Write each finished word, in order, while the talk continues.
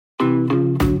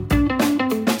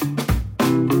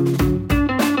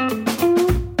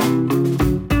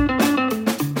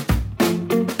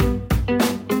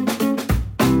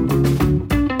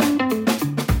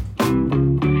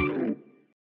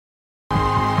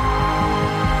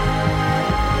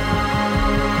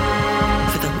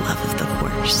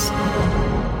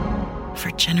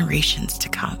Generations to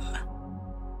come.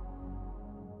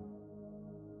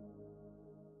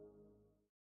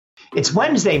 It's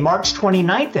Wednesday, March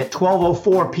 29th at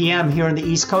 12:04 p.m. here on the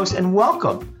East Coast, and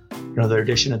welcome to another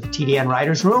edition of the TDN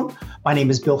Writers Room. My name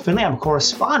is Bill Finley. I'm a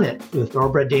correspondent for the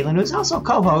Thoroughbred Daily News, also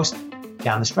co-host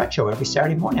Down the Stretch Show every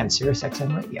Saturday morning on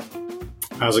SiriusXM Radio.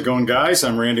 How's it going, guys?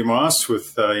 I'm Randy Moss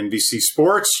with NBC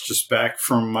Sports, just back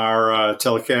from our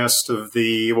telecast of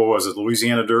the,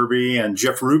 Louisiana Derby and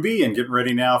Jeff Ruby, and getting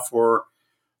ready now for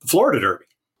the Florida Derby.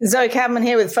 Zoe Cadman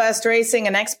here with First Racing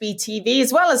and XBTV,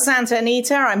 as well as Santa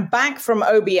Anita. I'm back from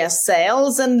OBS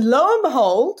sales, and lo and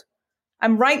behold,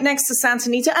 I'm right next to Santa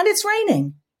Anita, and it's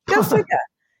raining. Go figure.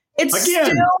 It's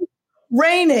still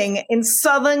raining in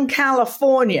Southern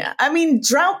California. I mean,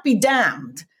 drought be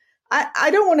damned.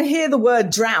 I don't want to hear the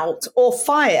word drought or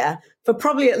fire for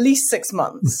probably at least 6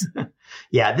 months.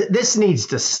 Yeah, this needs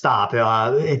to stop.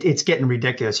 It's getting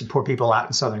ridiculous. You poor people out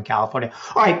in Southern California.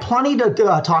 All right, plenty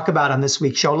to talk about on this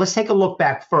week's show. Let's take a look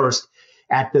back first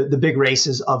at the big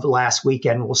races of last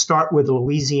weekend. We'll start with the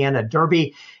Louisiana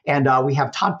Derby, and we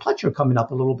have Todd Pletcher coming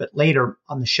up a little bit later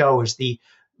on the show as the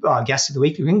guest of the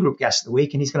week, the Green Group guest of the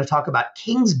week, and he's going to talk about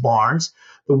Kingsbarns.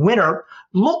 The winner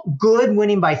looked good,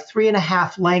 winning by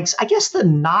 3.5 lengths. I guess the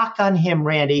knock on him,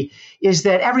 Randy, is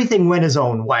that everything went his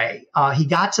own way. He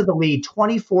got to the lead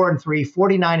 24-3,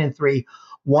 49-3,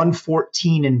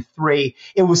 114-3.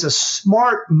 It was a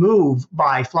smart move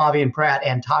by Flavien Prat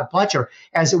and Todd Pletcher.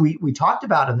 As we talked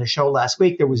about in the show last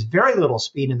week, there was very little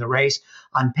speed in the race.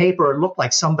 On paper, it looked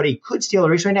like somebody could steal the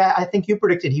race. Randy, I think you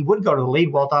predicted he would go to the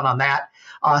lead. Well done on that.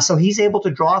 So he's able to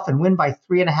draw off and win by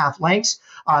 3.5 lengths.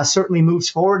 Certainly moves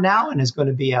forward now and is going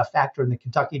to be a factor in the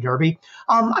Kentucky Derby.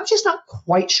 I'm just not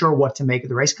quite sure what to make of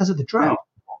the race because of the drought.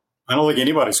 I don't think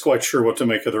anybody's quite sure what to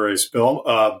make of the race,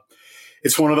 Bill.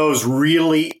 It's one of those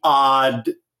really odd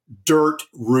dirt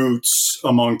routes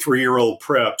among 3-year-old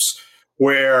preps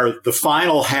where the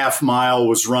final half mile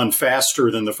was run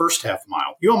faster than the first half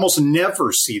mile. You almost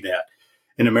never see that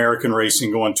in American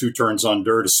racing going 2 turns on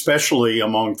dirt, especially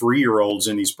among 3-year-olds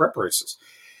in these prep races.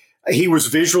 He was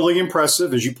visually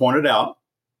impressive, as you pointed out.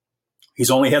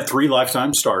 He's only had 3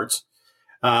 lifetime starts.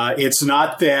 It's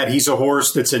not that he's a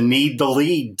horse that's a need the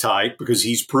lead type, because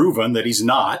he's proven that he's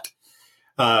not.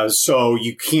 So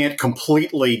you can't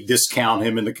completely discount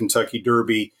him in the Kentucky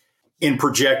Derby in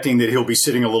projecting that he'll be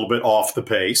sitting a little bit off the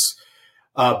pace.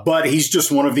 But he's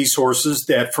just one of these horses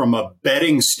that from a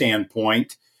betting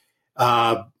standpoint,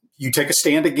 you take a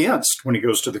stand against when he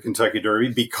goes to the Kentucky Derby,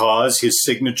 because his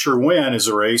signature win is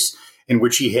a race in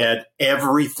which he had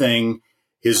everything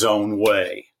his own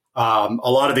way. A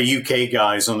lot of the UK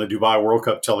guys on the Dubai World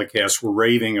Cup telecast were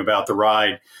raving about the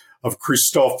ride of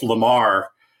Christophe Lamar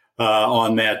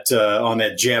on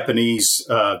that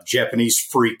Japanese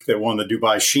freak that won the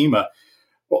Dubai Shima.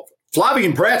 Well,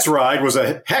 Flavien Prat's ride was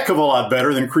a heck of a lot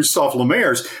better than Christophe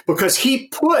Lamar's, because he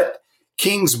put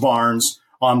Kingsbarns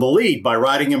on the lead by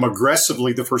riding him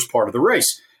aggressively the first part of the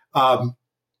race.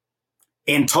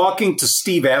 And talking to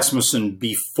Steve Asmussen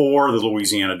before the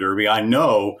Louisiana Derby, I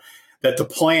know that the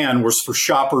plan was for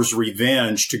Shopper's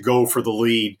Revenge to go for the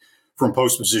lead from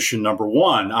post position number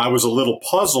 1. I was a little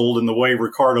puzzled in the way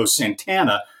Ricardo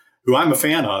Santana, who I'm a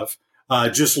fan of,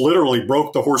 just literally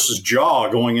broke the horse's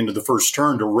jaw going into the first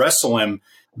turn to wrestle him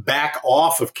back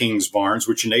off of Kingsbarns,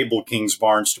 which enabled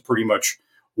Kingsbarns to pretty much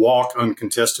walk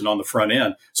uncontested on the front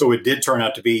end. So it did turn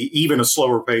out to be even a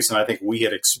slower pace than I think we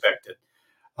had expected.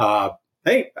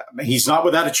 Hey, he's not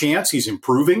without a chance. He's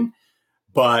improving,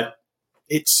 but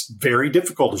it's very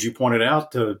difficult, as you pointed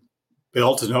out,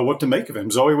 Bill, to know what to make of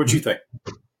him. Zoe, what do you think?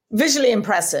 Visually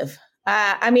impressive.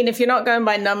 I mean, if you're not going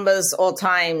by numbers or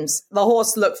times, the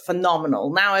horse looked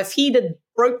phenomenal. Now, if he'd have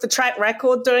broke the track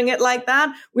record doing it like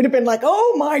that, we'd have been like,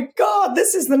 oh my God,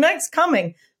 this is the next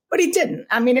coming. But he didn't.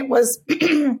 I mean, it was, what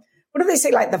do they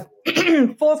say, like the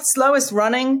 4th slowest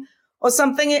running or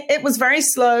something? It was very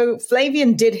slow.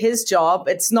 Flavien did his job.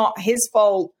 It's not his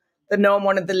fault that no one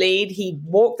wanted the lead. He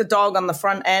walked the dog on the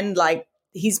front end like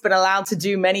he's been allowed to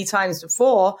do many times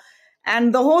before.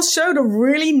 And the horse showed a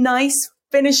really nice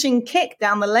finishing kick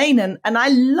down the lane. And I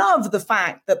love the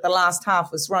fact that the last half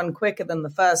was run quicker than the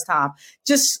first half.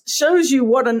 Just shows you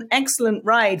what an excellent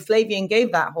ride Flavien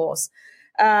gave that horse.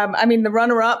 I mean, the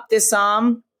runner-up,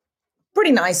 Disarm,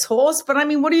 pretty nice horse. But I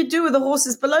mean, what do you do with the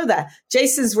horses below there?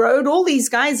 Jace's Road, all these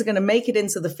guys are going to make it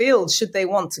into the field should they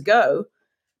want to go.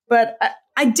 But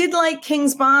I did like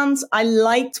King's Barnes. I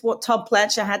liked what Todd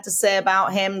Pletcher had to say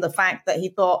about him, the fact that he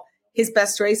thought his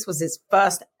best race was his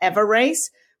first ever race.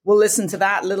 We'll listen to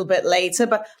that a little bit later.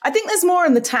 But I think there's more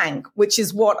in the tank, which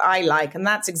is what I like. And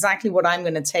that's exactly what I'm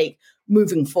going to take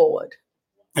moving forward.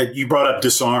 You brought up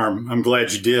Disarm. I'm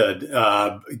glad you did.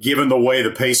 Given the way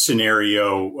the pace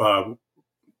scenario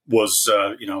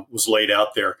was laid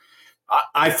out there,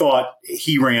 I thought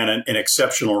he ran an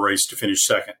exceptional race to finish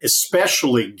second,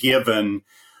 especially given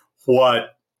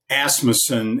what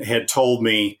Asmussen had told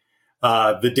me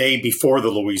the day before the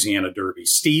Louisiana Derby.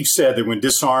 Steve said that when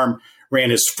Disarm ran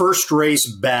his first race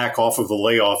back off of the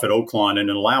layoff at Oaklawn in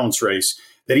an allowance race,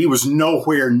 that he was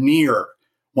nowhere near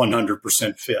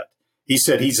 100% fit. He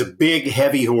said he's a big,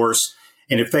 heavy horse,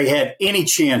 and if they had any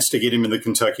chance to get him in the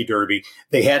Kentucky Derby,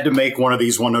 they had to make one of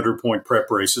these 100-point prep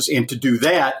races. And to do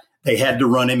that, they had to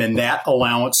run him in that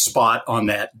allowance spot on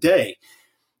that day.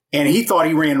 And he thought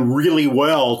he ran really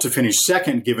well to finish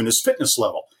second, given his fitness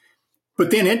level.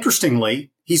 But then,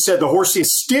 interestingly, he said the horse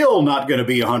is still not going to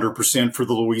be 100% for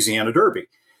the Louisiana Derby.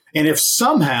 And if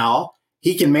somehow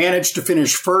he can manage to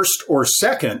finish first or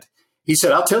second, he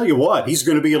said, I'll tell you what, he's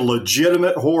going to be a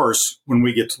legitimate horse when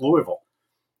we get to Louisville.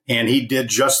 And he did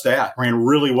just that, ran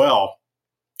really well,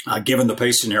 given the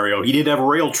pace scenario. He did have a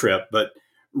rail trip, but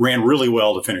ran really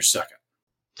well to finish second.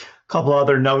 A couple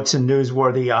other notes and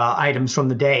newsworthy items from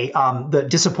the day. The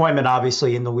disappointment,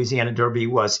 obviously, in the Louisiana Derby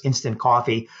was Instant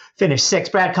Coffee. Finished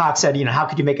sixth. Brad Cox said, how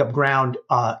could you make up ground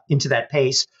into that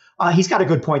pace? He's got a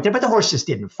good point there, but the horse just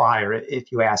didn't fire,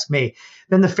 if you ask me.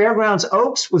 Then the Fairgrounds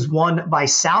Oaks was won by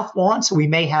South Lawn, so we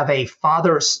may have a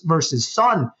father versus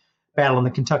son battle in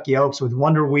the Kentucky Oaks with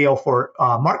Wonder Wheel for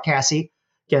Mark Casse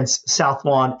against South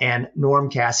Lawn and Norm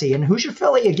Casse. And who's your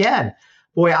filly again?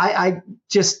 Boy, I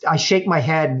shake my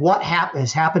head. What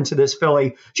has happened to this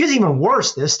filly? She's even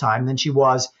worse this time than she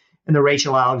was in the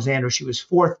Rachel Alexander. She was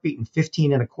fourth, beaten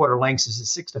 15 1/4 lengths as a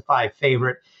 6-5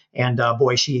 favorite. And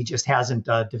boy, she just hasn't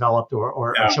developed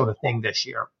or shown a thing this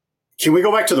year. Can we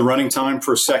go back to the running time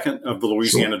for a second of the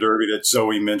Louisiana Derby that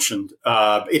Zoe mentioned?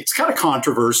 It's kind of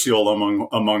controversial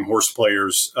among horse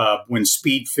players when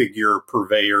speed figure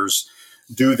purveyors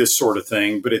do this sort of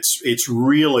thing, but it's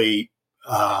really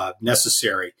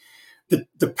necessary.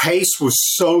 The pace was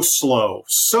so slow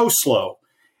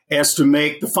as to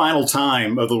make the final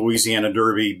time of the Louisiana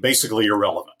Derby basically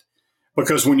irrelevant.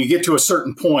 Because when you get to a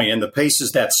certain point and the pace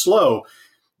is that slow,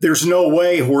 there's no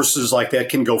way horses like that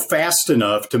can go fast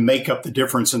enough to make up the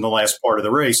difference in the last part of the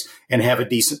race and have a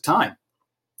decent time.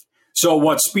 So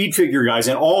what speed figure guys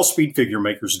and all speed figure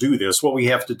makers do this, what we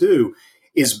have to do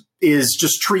is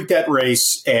just treat that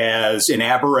race as an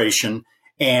aberration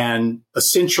and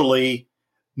essentially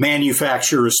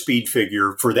manufacture a speed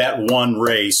figure for that one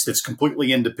race that's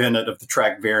completely independent of the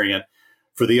track variant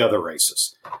for the other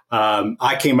races.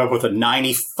 I came up with a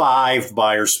 95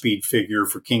 buyer speed figure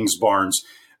for King's Barnes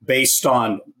based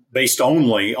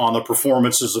only on the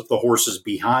performances of the horses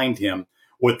behind him,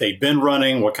 what they'd been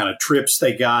running, what kind of trips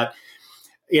they got.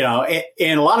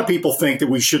 And a lot of people think that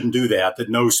we shouldn't do that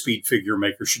no speed figure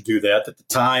maker should do that the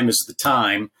time is the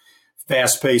time,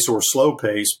 fast pace or slow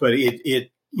pace. But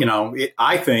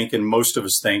I think, and most of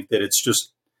us think, that it's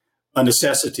just a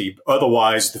necessity.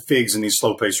 Otherwise, the figs in these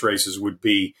slow pace races would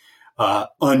be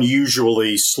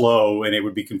unusually slow, and it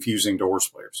would be confusing to horse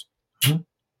players. Mm-hmm.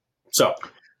 So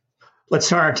let's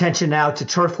turn our attention now to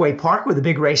Turfway Park, where the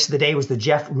big race of the day was the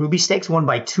Jeff Ruby Stakes, won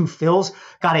by 2 fills.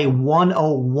 Got a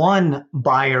 101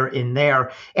 buyer in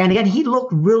there. And again, he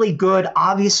looked really good.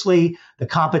 Obviously, the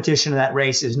competition in that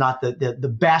race is not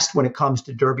the best when it comes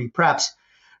to Derby preps.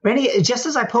 Randy, just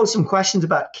as I posed some questions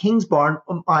about King's Barn,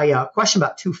 my question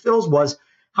about 2 fills was,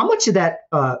 how much of that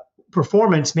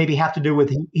performance maybe have to do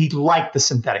with he liked the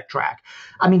synthetic track?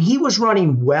 I mean, he was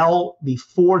running well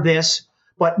before this,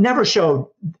 but never showed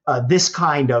this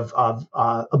kind of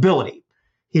ability.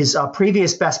 His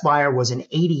previous best buyer was an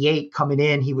 88 coming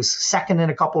in. He was second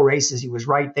in a couple races. He was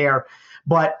right there,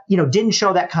 but didn't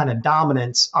show that kind of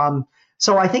dominance.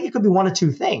 So I think it could be one of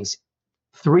two things.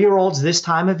 3-year-olds this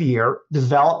time of year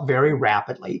develop very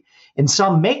rapidly, and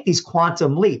some make these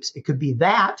quantum leaps. It could be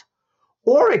that,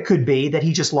 or it could be that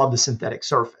he just loved the synthetic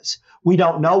surface. We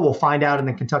don't know. We'll find out in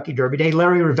the Kentucky Derby Day.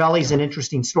 Larry Ravelli is an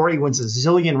interesting story. He wins a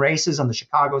zillion races on the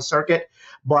Chicago circuit,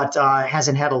 but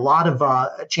hasn't had a lot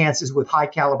of chances with high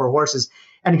caliber horses.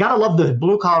 And you got to love the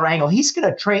blue collar angle. He's going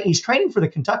to train. He's training for the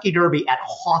Kentucky Derby at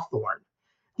Hawthorne.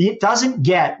 It doesn't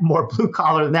get more blue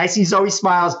collar than that. He always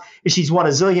smiles, and she's won a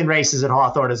zillion races at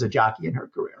Hawthorne as a jockey in her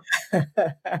career.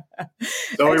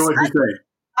 Zoe, what do you think?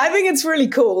 I think it's really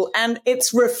cool, and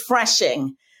it's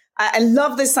refreshing. I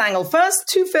love this angle. First,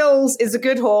 Two Phils is a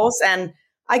good horse, and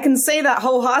I can say that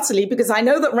wholeheartedly because I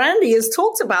know that Randy has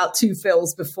talked about Two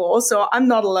Phils before, so I'm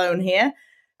not alone here.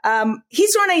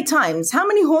 He's run 8 times. How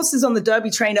many horses on the Derby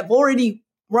train have already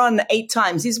run 8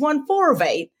 times? He's won 4 of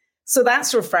 8. So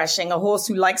that's refreshing. A horse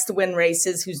who likes to win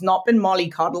races, who's not been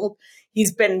mollycoddled.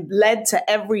 He's been led to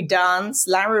every dance.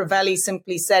 Larry Ravelli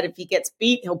simply said if he gets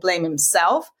beat, he'll blame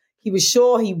himself. He was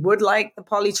sure he would like the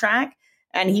poly track,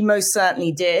 and he most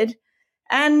certainly did.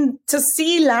 And to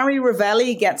see Larry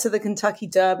Ravelli get to the Kentucky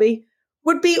Derby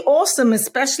would be awesome,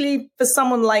 especially for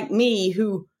someone like me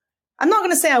who, I'm not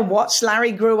going to say I watched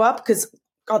Larry grow up because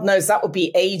God knows that would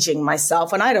be aging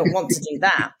myself, and I don't want to do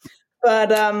that.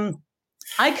 But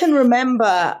I can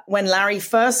remember when Larry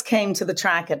first came to the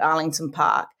track at Arlington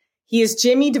Park. He is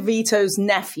Jimmy DeVito's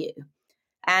nephew.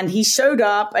 And he showed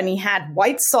up and he had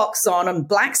white socks on and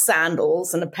black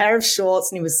sandals and a pair of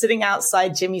shorts. And he was sitting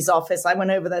outside Jimmy's office. I went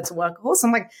over there to work a horse.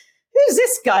 I'm like, who's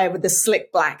this guy with the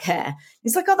slick black hair?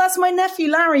 He's like, oh, that's my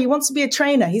nephew, Larry. He wants to be a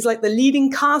trainer. He's like the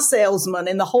leading car salesman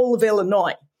in the whole of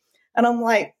Illinois. And I'm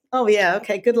like, oh, yeah,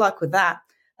 okay, good luck with that.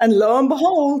 And lo and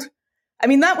behold, I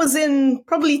mean, that was in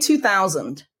probably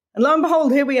 2000. And lo and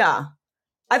behold, here we are.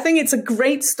 I think it's a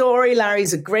great story.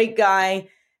 Larry's a great guy.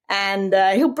 And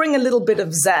he'll bring a little bit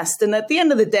of zest. And at the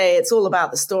end of the day, it's all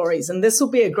about the stories. And this will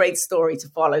be a great story to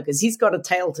follow because he's got a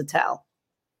tale to tell.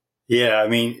 Yeah, I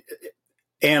mean,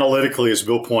 analytically, as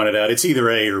Bill pointed out, it's either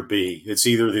A or B. It's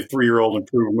either the 3-year-old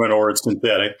improvement or it's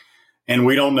synthetic. And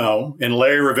we don't know. And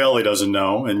Larry Ravelli doesn't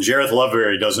know. And Jareth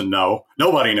Loveberry doesn't know.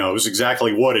 Nobody knows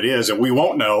exactly what it is. And we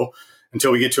won't know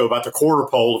until we get to about the quarter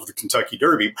pole of the Kentucky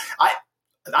Derby.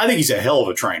 I think he's a hell of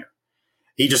a trainer.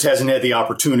 He just hasn't had the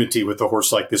opportunity with a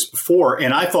horse like this before.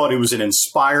 And I thought it was an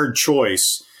inspired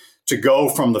choice to go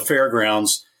from the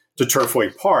fairgrounds to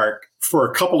Turfway Park for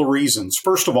a couple of reasons.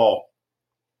 First of all,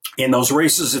 in those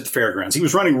races at the fairgrounds, he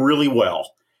was running really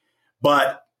well,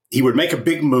 but he would make a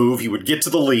big move. He would get to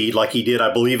the lead like he did,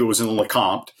 I believe it was in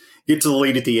Lecomte, get to the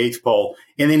lead at the 8th pole.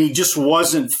 And then he just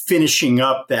wasn't finishing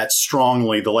up that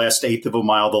strongly the last 1/8 of a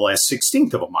mile, the last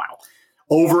 1/16 of a mile.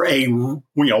 Over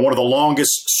one of the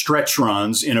longest stretch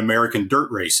runs in American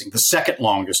dirt racing, the second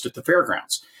longest at the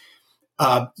fairgrounds.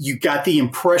 You got the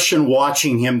impression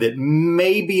watching him that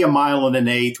maybe 1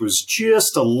 1/8 was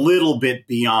just a little bit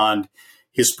beyond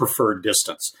his preferred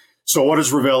distance. So what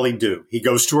does Ravelli do? He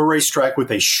goes to a racetrack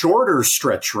with a shorter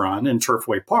stretch run in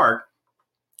Turfway Park,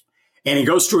 and he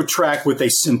goes to a track with a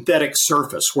synthetic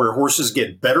surface where horses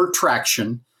get better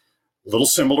traction, a little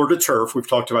similar to turf. We've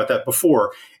talked about that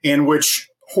before, in which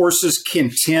horses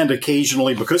can tend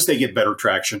occasionally, because they get better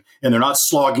traction and they're not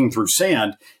slogging through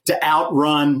sand, to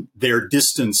outrun their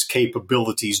distance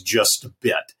capabilities just a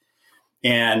bit.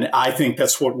 And I think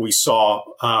that's what we saw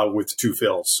with Two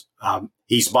Phils.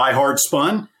 He's by Hard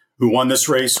Spun, who won this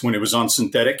race when it was on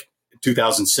synthetic in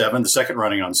 2007, the second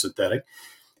running on synthetic.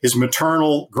 His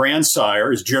maternal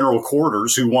grandsire is General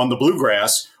Quarters, who won the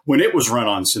Bluegrass when it was run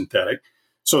on synthetic.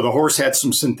 So the horse had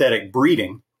some synthetic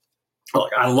breeding.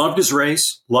 I loved his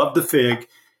race, loved the fig,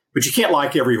 but you can't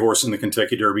like every horse in the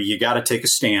Kentucky Derby. You got to take a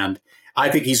stand. I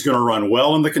think he's going to run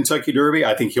well in the Kentucky Derby.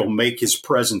 I think he'll make his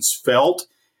presence felt.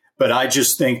 But I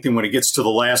just think that when it gets to the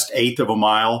last 1/8 of a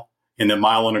mile in the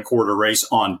 1 1/4 race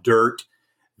on dirt,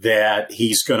 that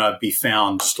he's going to be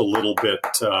found just a little bit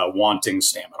wanting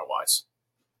stamina-wise.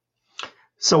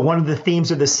 So one of the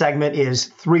themes of this segment is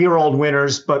 3-year-old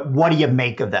winners, but what do you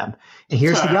make of them? And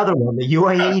here's the other one, the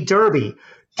UAE Derby.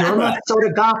 Dermot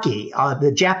Sotogake,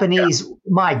 the Japanese,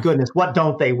 my goodness, what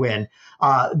don't they win?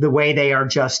 The way they are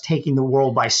just taking the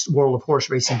world of horse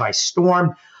racing by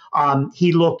storm.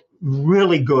 He looked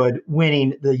really good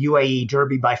winning the UAE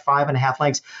Derby by 5.5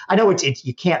 lengths. I know it's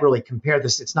you can't really compare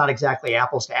this. It's not exactly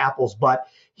apples to apples, but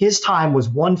his time was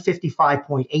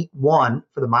 1:55.81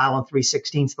 for the 1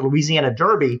 3/16. The Louisiana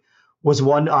Derby was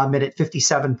 1 minute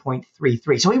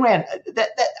 57.33. So he ran,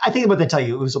 I think what they tell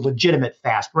you, it was a legitimate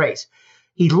fast race.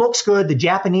 He looks good. The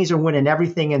Japanese are winning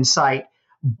everything in sight.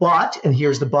 But, and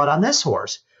here's the but on this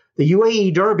horse, the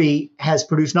UAE Derby has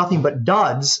produced nothing but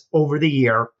duds over the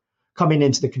year coming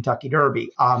into the Kentucky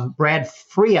Derby. Brad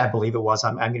Free, I believe it was,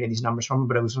 I'm getting these numbers from him,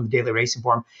 but it was from the Daily Racing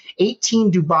Form.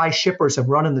 18 Dubai shippers have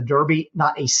run in the Derby.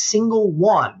 Not a single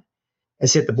one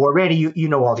has hit the board. Randy, you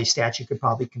know all these stats. You could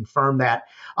probably confirm that.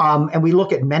 And we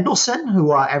look at Mendelssohn,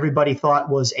 who everybody thought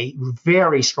was a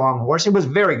very strong horse. It was a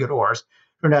very good horse.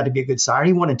 Turned out to be a good sire.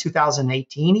 He won in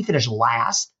 2018. He finished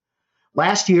last.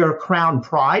 Last year, Crown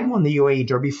Pride won the UAE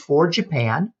Derby for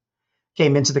Japan,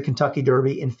 came into the Kentucky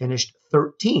Derby and finished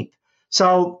 13th.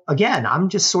 So again, I'm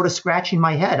just sort of scratching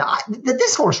my head.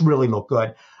 This horse really looked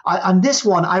good. On this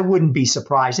one, I wouldn't be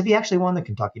surprised if he actually won the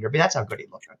Kentucky Derby. That's how good he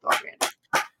looked, I thought, Randy.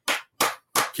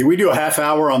 Can we do a half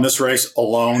hour on this race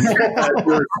alone?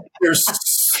 There's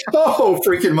so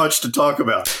freaking much to talk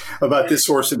about this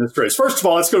horse in this race. First of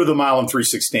all, let's go to the mile and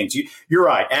 3/16. You're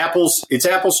right. It's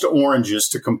apples to oranges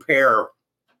to compare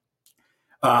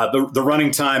the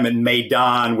running time in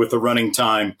Maidan with the running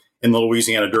time in the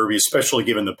Louisiana Derby, especially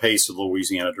given the pace of the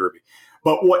Louisiana Derby.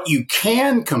 But what you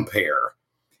can compare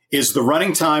is the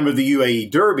running time of the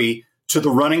UAE Derby to the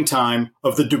running time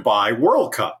of the Dubai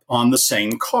World Cup on the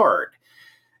same card.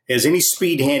 As any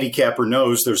speed handicapper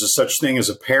knows, there's a such thing as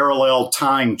a parallel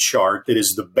time chart that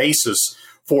is the basis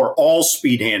for all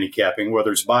speed handicapping,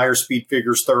 whether it's Beyer speed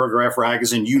figures, Thorograph,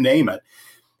 Ragozin, you name it.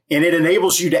 And it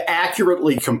enables you to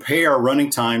accurately compare running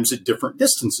times at different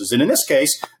distances. And in this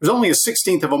case, there's only a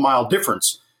 16th of a mile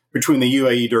difference between the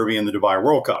UAE Derby and the Dubai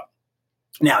World Cup.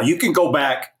 Now, you can go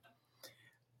back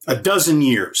a dozen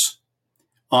years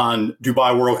on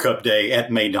Dubai World Cup Day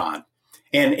at Maidan.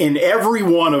 And in every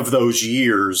one of those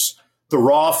years, the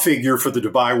raw figure for the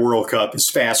Dubai World Cup is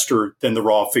faster than the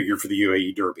raw figure for the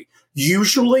UAE Derby,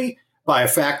 usually by a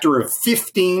factor of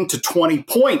 15 to 20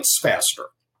 points faster.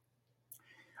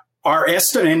 Our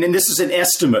estimate, and this is an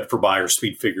estimate for Beyer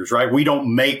speed figures, right? We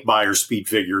don't make Beyer speed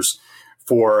figures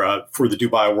for the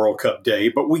Dubai World Cup Day,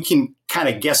 but we can kind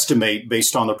of guesstimate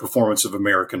based on the performance of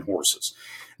American horses.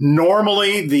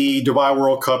 Normally, the Dubai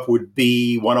World Cup would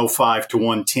be 105 to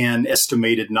 110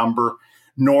 estimated number.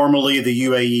 Normally, the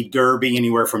UAE Derby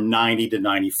anywhere from 90 to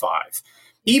 95.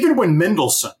 Even when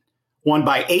Mendelssohn won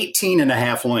by 18 and a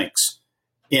half lengths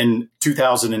in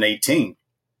 2018,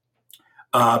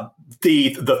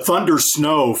 the Thunder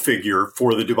Snow figure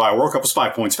for the Dubai World Cup was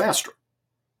 5 points faster.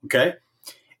 Okay.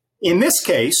 In this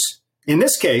case,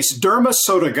 Derma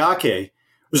Sotogake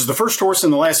was the first horse in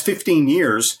the last 15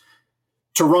 years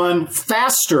to run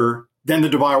faster than the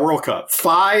Dubai World Cup,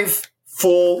 5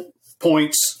 full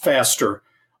points faster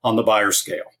on the Beyer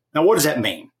scale. Now, what does that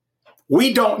mean?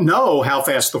 We don't know how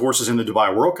fast the horses in the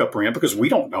Dubai World Cup ran because we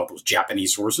don't know those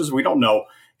Japanese horses. We don't know,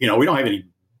 we don't have any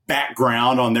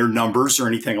background on their numbers or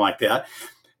anything like that.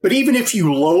 But even if you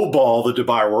lowball the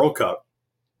Dubai World Cup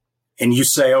and you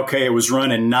say, okay, it was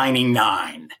run in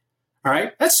 99, all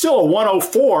right, that's still a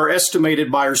 104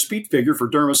 estimated Beyer speed figure for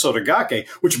Derma Sotogake,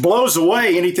 which blows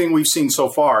away anything we've seen so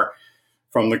far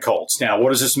from the colts. Now,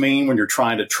 what does this mean when you're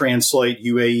trying to translate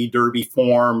UAE Derby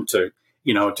form to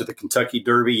the Kentucky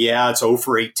Derby? Yeah, it's 0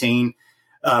 for 18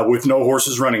 with no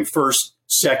horses running first,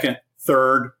 second,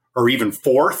 third, or even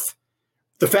fourth.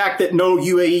 The fact that no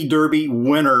UAE Derby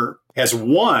winner has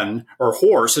won, or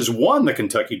horse has won the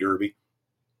Kentucky Derby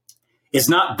is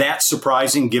not that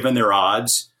surprising given their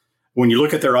odds. When you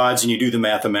look at their odds and you do the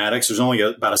mathematics, there's only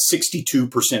about a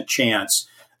 62% chance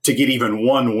to get even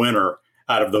one winner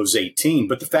out of those 18.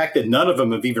 But the fact that none of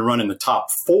them have even run in the top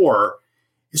 4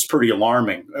 is pretty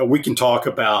alarming. We can talk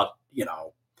about,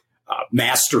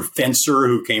 Master Fencer,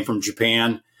 who came from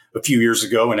Japan a few years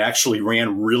ago and actually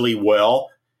ran really well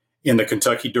in the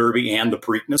Kentucky Derby and the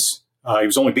Preakness. He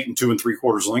was only beaten 2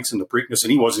 3/4 lengths in the Preakness,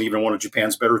 and he wasn't even one of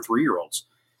Japan's better 3-year-olds.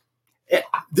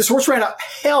 This horse ran a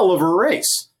hell of a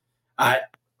race. I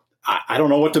don't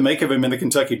know what to make of him in the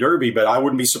Kentucky Derby, but I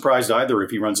wouldn't be surprised either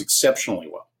if he runs exceptionally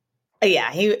well.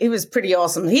 Yeah, he was pretty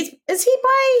awesome. Is he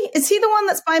the one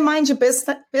that's by Mind Your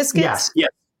Biscuits?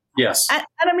 Yes. And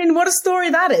I mean, what a story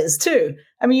that is too.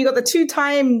 I mean, you got the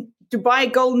 2-time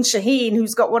Dubai Golden Shaheen,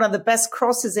 who's got one of the best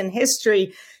crosses in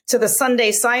history, to the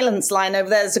Sunday Silence line over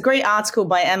there. There's a great article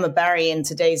by Emma Barry in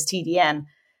today's TDN.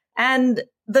 And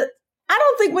I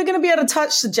don't think we're going to be able to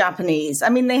touch the Japanese. I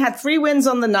mean, they had 3 wins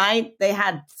on the night. They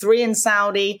had 3 in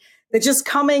Saudi. They're just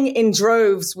coming in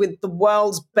droves with the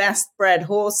world's best bred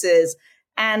horses.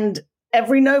 And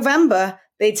every November,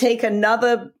 they take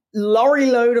another lorry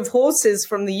load of horses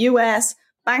from the US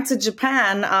back to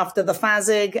Japan after the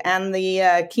Fazig and the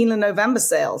Keeneland November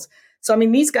sales. So, I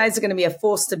mean, these guys are going to be a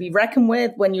force to be reckoned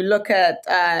with when you look at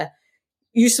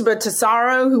Yusuba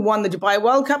Tesaro, who won the Dubai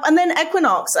World Cup, and then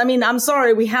Equinox. I mean, I'm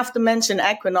sorry, we have to mention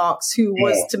Equinox, who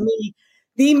was, to me,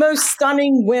 the most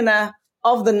stunning winner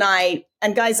of the night.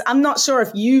 And guys, I'm not sure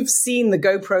if you've seen the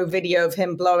GoPro video of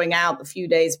him blowing out a few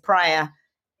days prior.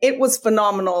 It was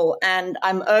phenomenal, and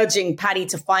I'm urging Patty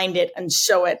to find it and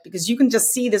show it, because you can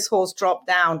just see this horse drop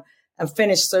down and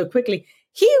finish so quickly.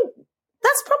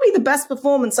 That's probably the best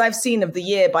performance I've seen of the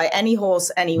year by any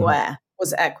horse anywhere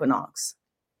was Equinox.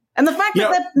 And the fact that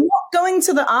they're not going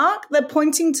to the Arc, they're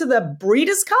pointing to the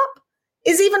Breeders' Cup.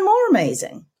 is even more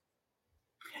amazing.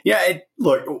 Yeah,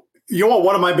 look, you know what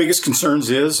one of my biggest concerns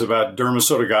is about Dermot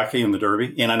Sotogake in the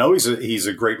Derby, and I know he's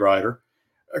a great rider,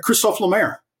 Christophe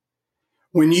Lemaire.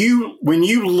 When you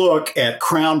look at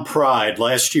Crown Pride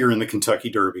last year in the Kentucky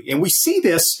Derby, and we see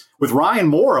this with Ryan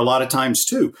Moore a lot of times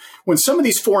too, when some of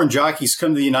these foreign jockeys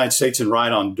come to the United States and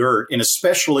ride on dirt, and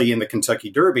especially in the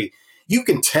Kentucky Derby, you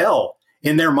can tell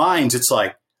in their minds it's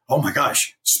like, oh my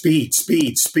gosh, speed,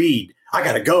 speed, speed. I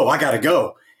gotta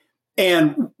go.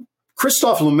 And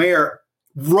Christophe Lemaire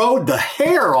rode the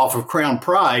hair off of Crown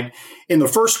Pride in the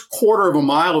first quarter of a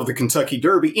mile of the Kentucky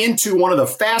Derby into one of the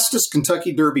fastest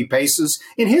Kentucky Derby paces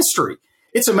in history.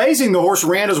 It's amazing the horse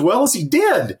ran as well as he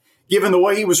did, given the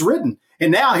way he was ridden. And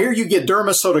now here you get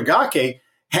Dermot Sotogake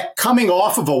coming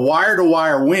off of a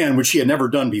wire-to-wire win, which he had never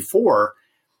done before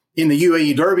in the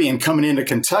UAE Derby, and coming into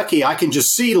Kentucky. I can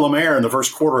just see Lemaire in the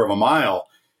first quarter of a mile,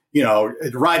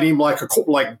 riding him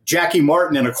like Jackie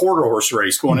Martin in a quarter horse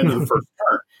race going into the first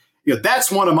turn. That's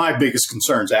one of my biggest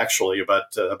concerns, actually, about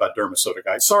Dermot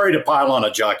Sotogake. Sorry to pile on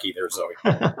a jockey there, Zoe.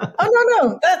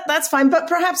 No, that's fine. But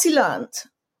perhaps he learned,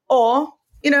 or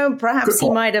perhaps he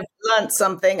might have learned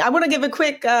something. I want to give a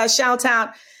quick shout out,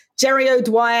 Jerry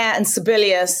O'Dwyer and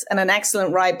Sibelius, and an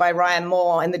excellent ride by Ryan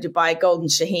Moore in the Dubai Golden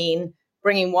Shaheen,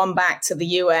 bringing one back to the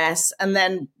US. And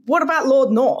then what about Lord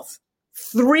North?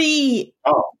 3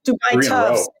 Dubai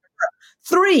turfs.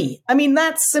 3. I mean,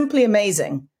 that's simply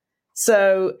amazing.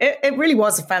 So it really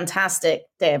was a fantastic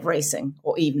day of racing,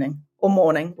 or evening, or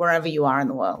morning, wherever you are in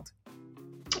the world.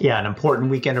 Yeah, an important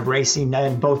weekend of racing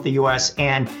in both the U.S.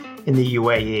 and in the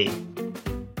UAE.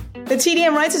 The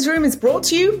TDN Writers' Room is brought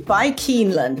to you by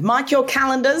Keeneland. Mark your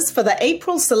calendars for the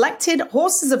April Selected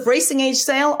Horses of Racing Age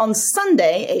sale on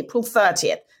Sunday, April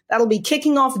 30th. That'll be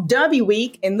kicking off Derby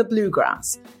Week in the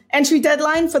Bluegrass. Entry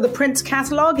deadline for the print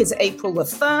catalogue is April the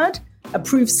 3rd.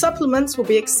 Approved supplements will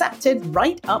be accepted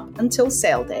right up until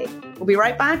sale day. We'll be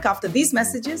right back after these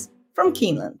messages from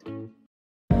Keeneland.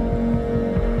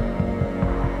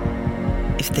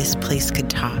 If this place could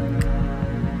talk,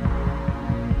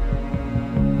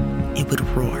 it would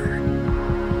roar.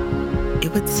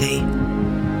 It would say,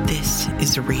 this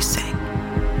is racing.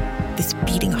 This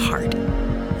beating heart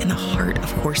in the heart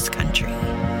of horse country.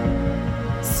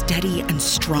 Steady and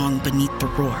strong beneath the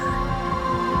roar.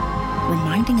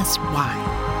 Reminding us why.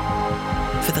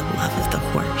 For the love of the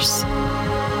horse.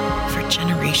 For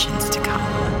generations to come.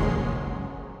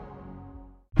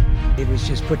 He was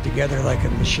just put together like a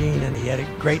machine, and he had a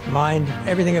great mind.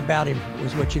 Everything about him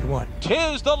was what you'd want.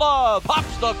 Tis the Law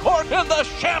pops the cork in the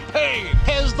champagne.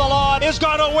 Tis the Law is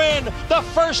going to win the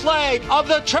first leg of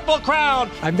the Triple Crown.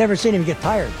 I've never seen him get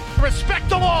tired. Respect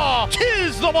the law.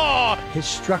 Tis the Law. His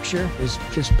structure is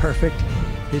just perfect.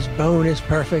 His bone is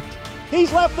perfect.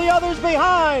 He's left the others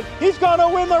behind. He's going to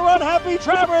win the Run Happy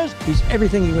Travers. He's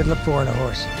everything you would look for in a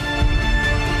horse.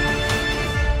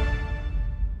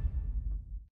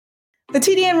 The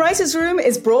TDN Writers' Room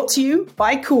is brought to you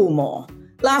by Coolmore.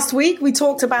 Last week, we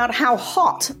talked about how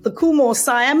hot the Coolmore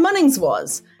sire Munnings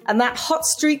was. And that hot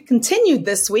streak continued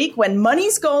this week when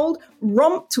Money's Gold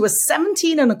romped to a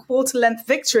 17 1/4 length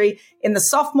victory in the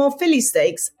sophomore filly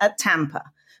stakes at Tampa.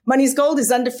 Money's Gold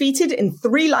is undefeated in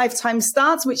 3 lifetime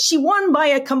starts, which she won by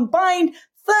a combined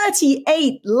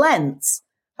 38 lengths.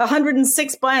 Her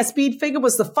 106 by a speed figure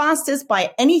was the fastest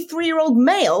by any 3-year-old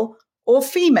male or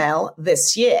female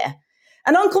this year.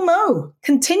 And Uncle Mo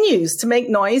continues to make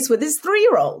noise with his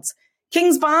 3-year-olds.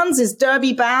 Kings Barnes is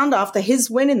Derby bound after his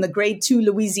win in the Grade 2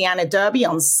 Louisiana Derby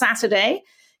on Saturday.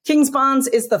 Kings Barnes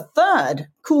is the 3rd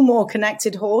Coolmore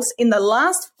connected horse in the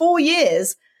last 4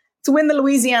 years to win the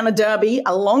Louisiana Derby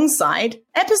alongside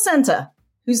Epicenter,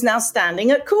 who's now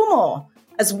standing at Coolmore,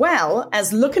 as well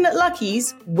as Looking at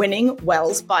Lucky's winning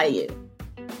Wells Bayou.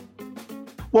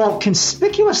 Well,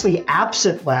 conspicuously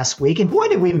absent last week, and boy,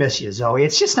 did we miss you, Zoe.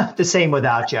 It's just not the same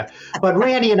without you. But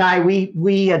Randy and I,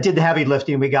 we did the heavy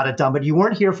lifting. We got it done. But you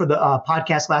weren't here for the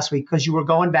podcast last week because you were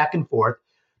going back and forth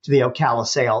to the Ocala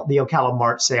sale, the Ocala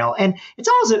Mart sale. And it's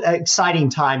always an exciting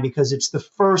time because it's the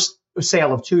first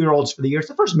sale of 2-year-olds for the year. It's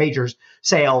the first major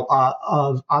sale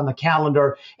on the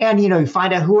calendar. And, you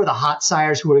find out who are the hot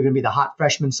sires, who are going to be the hot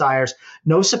freshman sires.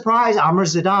 No surprise, Amr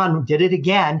Zidane did it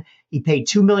again. He paid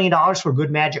 $2 million for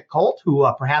Good Magic Colt, who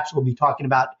perhaps we'll be talking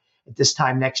about at this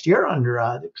time next year under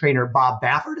the trainer Bob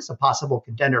Baffert as a possible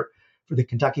contender for the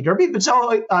Kentucky Derby. But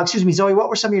Zoe, what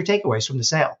were some of your takeaways from the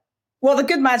sale? Well, the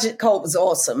Good Magic Colt was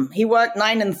awesome. He worked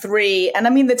 9 and 3. And I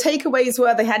mean, the takeaways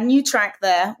were they had a new track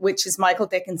there, which is Michael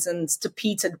Dickinson's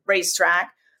Topeka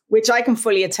racetrack, which I can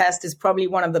fully attest is probably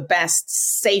one of the best,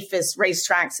 safest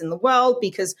racetracks in the world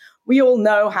because we all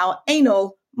know how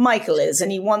anal Michael is,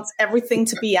 and he wants everything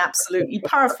to be absolutely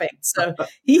perfect. So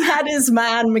he had his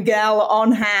man, Miguel,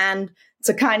 on hand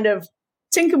to kind of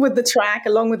tinker with the track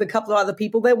along with a couple of other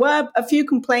people. There were a few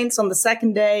complaints on the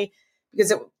second day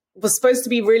because it was supposed to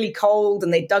be really cold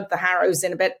and they dug the harrows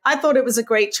in a bit. I thought it was a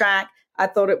great track. I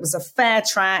thought it was a fair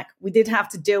track. We did have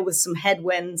to deal with some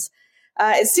headwinds.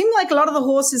 It seemed like a lot of the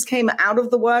horses came out of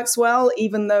the works well,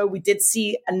 even though we did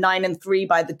see a 9-3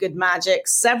 by the Good Magic,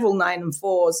 several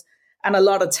 9-4s, and a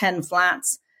lot of 10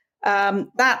 flats.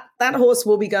 That horse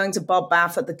will be going to Bob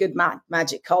Baff at the Good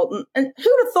Magic Colton. And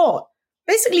who'd have thought?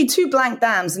 Basically 2 blank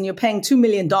dams and you're paying $2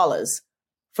 million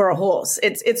for a horse.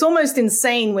 It's almost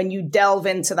insane when you delve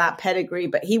into that pedigree,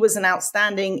 but he was an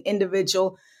outstanding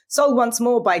individual. Sold once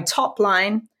more by Top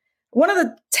Line. One of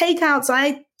the takeouts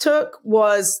I took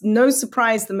was no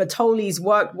surprise the Matolis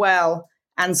worked well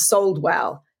and sold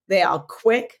well. They are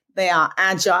quick, they are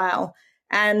agile,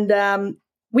 and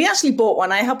we actually bought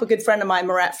one. I help a good friend of mine,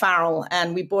 Moret Farrell,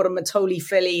 and we bought a Matoli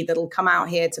filly that'll come out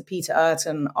here to Peter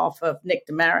Urton off of Nick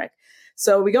Demerick.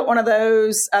 So we got one of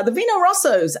those. The Vino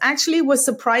Rossos actually were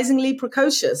surprisingly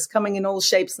precocious, coming in all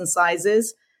shapes and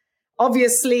sizes.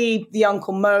 Obviously, the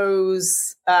Uncle Mo's,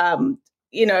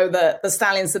 the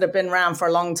stallions that have been around for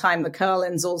a long time, the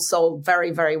Curlins, all sold very,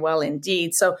 very well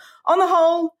indeed. So on the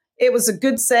whole, it was a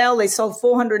good sale. They sold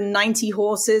 490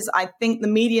 horses. I think the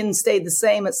median stayed the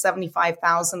same at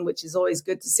 75,000, which is always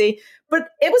good to see. But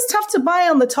it was tough to buy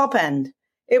on the top end.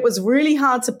 It was really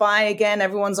hard to buy again.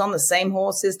 Everyone's on the same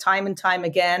horses time and time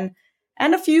again.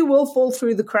 And a few will fall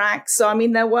through the cracks. So, I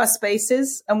mean, there were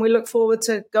spaces, and we look forward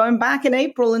to going back in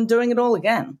April and doing it all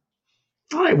again.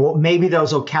 All right, well, maybe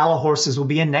those Ocala horses will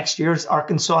be in next year's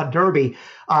Arkansas Derby.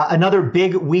 Another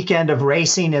big weekend of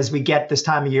racing as we get this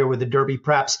time of year with the Derby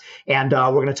preps. And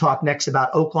we're going to talk next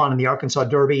about Oaklawn and the Arkansas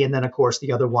Derby. And then, of course,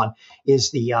 the other one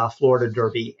is the Florida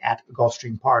Derby at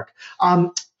Gulfstream Park.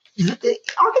 The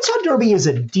Arkansas Derby is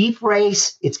a deep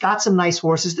race. It's got some nice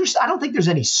horses. I don't think there's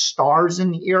any stars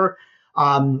in here.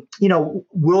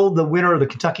 Will the winner of the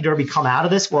Kentucky Derby come out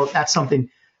of this? Well, that's something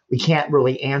we can't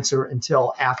really answer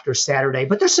until after Saturday.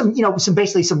 But there's some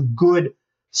good,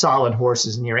 solid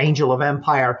horses in here. Angel of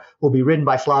Empire will be ridden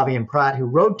by Flavian Pratt, who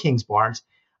rode Kings Barnes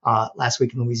last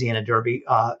week in the Louisiana Derby.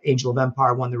 Angel of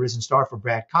Empire won the Risen Star for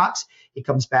Brad Cox. He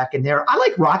comes back in there. I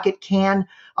like Rocket Can.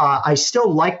 I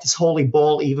still like this Holy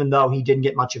Bull, even though he didn't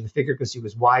get much of a figure because he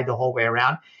was wide the whole way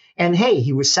around. And hey,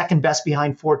 he was second best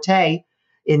behind Forte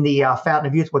in the Fountain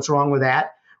of Youth. What's wrong with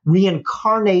that?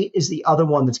 Reincarnate is the other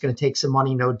one that's going to take some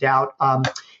money, no doubt.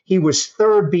 He was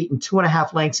third, beaten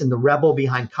 2.5 lengths in the Rebel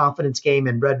behind Confidence Game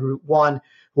and Red Route 1,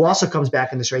 who also comes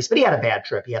back in this race. But he had a bad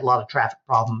trip. He had a lot of traffic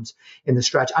problems in the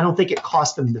stretch. I don't think it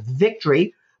cost him the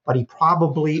victory, but he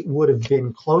probably would have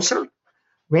been closer.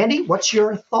 Randy, what's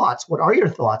your thoughts? What are your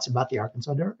thoughts about the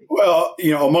Arkansas Derby? Well,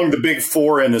 among the big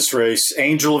four in this race,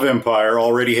 Angel of Empire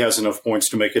already has enough points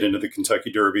to make it into the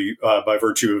Kentucky Derby by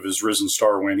virtue of his Risen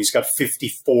Star win. He's got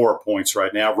 54 points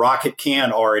right now. Rocket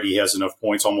Can already has enough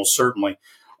points, almost certainly,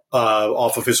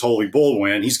 off of his Holy Bull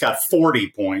win. He's got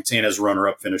 40 points and his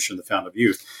runner-up finish in the Fountain of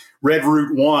Youth. Red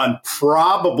Route 1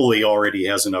 probably already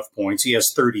has enough points. He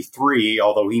has 33,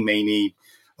 although he may need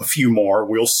a few more.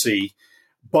 We'll see.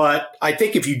 But I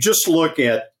think if you just look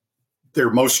at their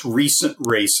most recent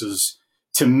races,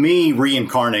 to me,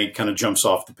 Reincarnate kind of jumps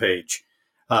off the page,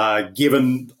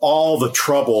 given all the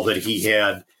trouble that he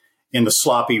had in the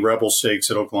sloppy Rebel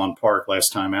Stakes at Oaklawn Park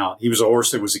last time out. He was a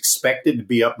horse that was expected to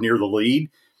be up near the lead.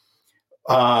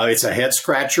 It's a head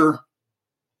scratcher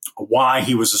why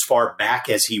he was as far back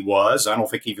as he was. I don't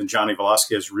think even Johnny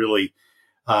Velasquez really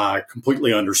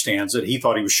completely understands it. He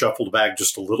thought he was shuffled back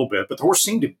just a little bit, but the horse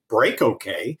seemed to break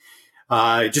okay.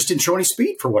 It just didn't show any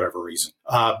speed for whatever reason.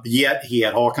 Yet he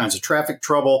had all kinds of traffic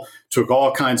trouble, took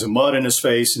all kinds of mud in his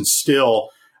face, and still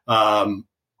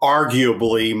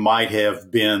arguably might have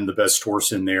been the best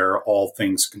horse in there, all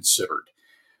things considered.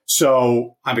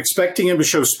 So I'm expecting him to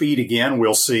show speed again.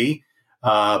 We'll see.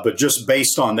 But just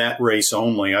based on that race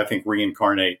only, I think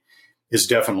Reincarnate is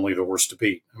definitely the horse to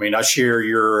beat. I mean, I share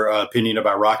your opinion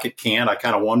about Rocket Can. I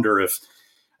kind of wonder if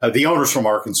the owner's from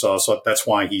Arkansas, so that's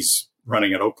why he's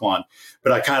running at Oaklawn.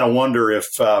 But I kind of wonder if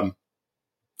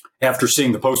after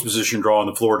seeing the post position draw in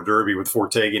the Florida Derby with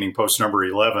Forte getting post number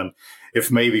 11, if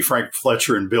maybe Frank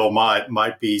Pletcher and Bill Mott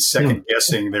might be second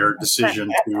guessing their decision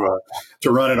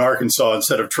to run in Arkansas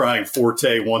instead of trying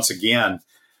Forte once again.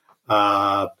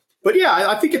 But yeah,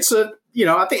 I think it's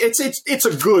I think it's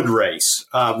a good race.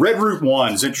 Red Route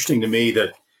 1 is interesting to me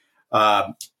that,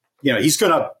 he's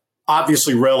going to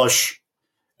obviously relish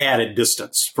added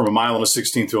distance from 1.16 miles to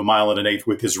 1.125 miles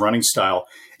with his running style.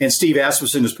 And Steve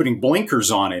Asmussen is putting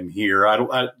blinkers on him here.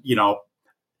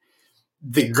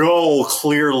 The goal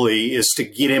clearly is to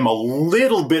get him a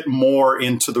little bit more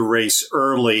into the race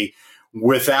early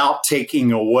without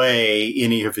taking away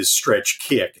any of his stretch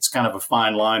kick. It's kind of a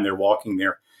fine line they're walking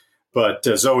there. But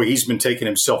Zoe, he's been taking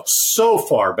himself so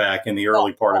far back in the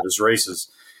early part of his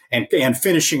races and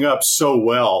finishing up so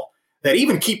well that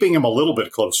even keeping him a little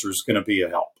bit closer is going to be a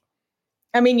help.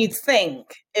 I mean, you'd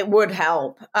think it would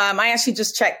help. I actually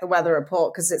just checked the weather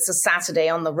report because it's a Saturday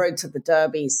on the road to the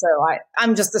Derby. So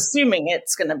I'm just assuming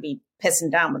it's going to be pissing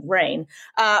down with rain.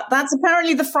 That's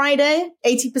apparently the Friday,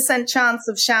 80% chance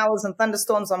of showers and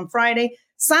thunderstorms on Friday.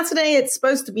 Saturday, it's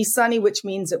supposed to be sunny, which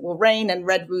means it will rain, and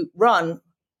Red Route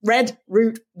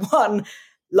 1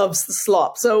 loves the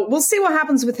slop. So we'll see what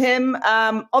happens with him.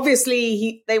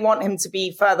 Obviously, they want him to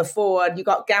be further forward. You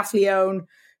got Gaffleone,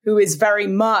 who is very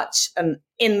much an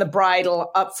in the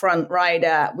bridle upfront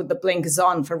rider with the blinkers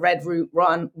on for Red Route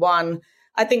 1.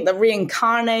 I think the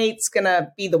Reincarnate's going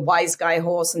to be the wise guy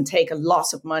horse and take a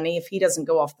lot of money if he doesn't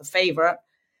go off the favorite.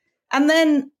 And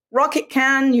then Rocket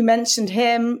Can, you mentioned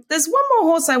him. There's one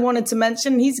more horse I wanted to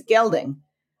mention. He's gelding.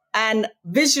 And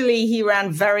visually, he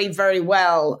ran very, very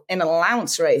well in an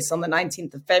allowance race on the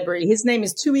 19th of February. His name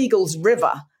is Two Eagles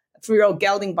River, a 3-year-old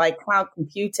gelding by Cloud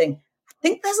Computing. I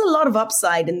think there's a lot of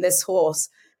upside in this horse,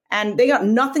 and they got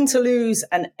nothing to lose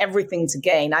and everything to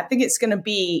gain. I think it's going to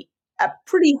be a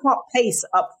pretty hot pace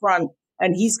up front,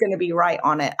 and he's going to be right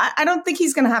on it. I don't think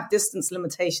he's going to have distance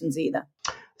limitations either.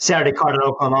 Saturday card at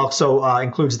Oakland also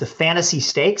includes the Fantasy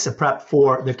Stakes, a prep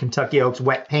for the Kentucky Oaks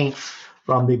wet paint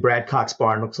from the Brad Cox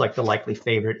barn. Looks like the likely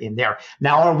favorite in there.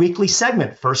 Now our weekly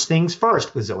segment, First Things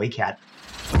First, with Zoe Cat.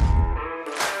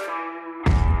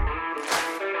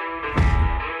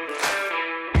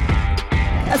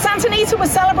 Santa Anita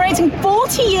was celebrating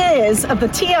 40 years of the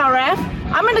TRF.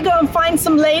 I'm going to go and find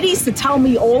some ladies to tell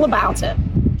me all about it.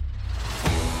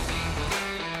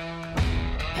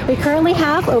 We currently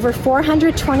have over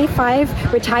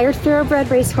 425 retired thoroughbred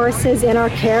racehorses in our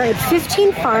care at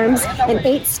 15 farms in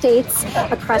 8 states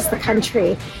across the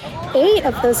country. 8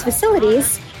 of those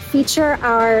facilities feature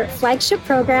our flagship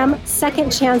program,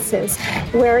 Second Chances,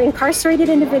 where incarcerated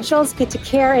individuals get to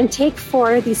care and take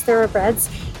for these thoroughbreds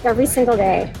every single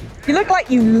day. You look like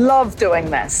you love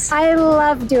doing this. I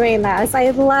love doing this.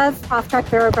 I love off-track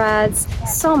thoroughbreds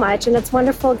so much, and it's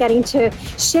wonderful getting to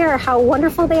share how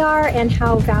wonderful they are and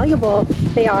how valuable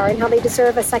they are and how they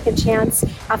deserve a second chance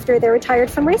after they're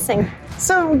retired from racing.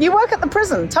 So you work at the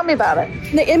prison. Tell me about it.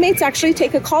 The inmates actually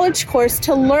take a college course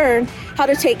to learn how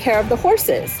to take care of the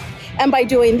horses. And by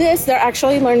doing this, they're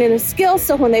actually learning a skill,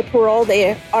 so when they parole,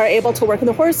 they are able to work in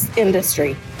the horse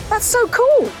industry. That's so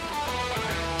cool.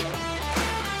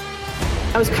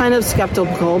 I was kind of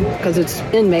skeptical because it's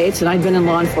inmates and I'd been in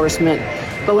law enforcement.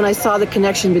 But when I saw the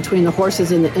connection between the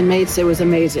horses and the inmates, it was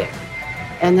amazing.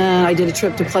 And then I did a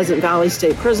trip to Pleasant Valley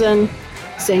State Prison,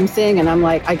 same thing. And I'm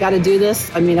like, I got to do this.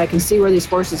 I mean, I can see where these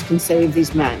horses can save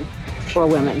these men or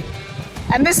women.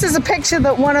 And this is a picture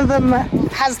that one of them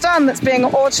has done that's being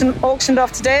auctioned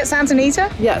off today at Santa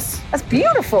Anita? Yes. That's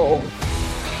beautiful.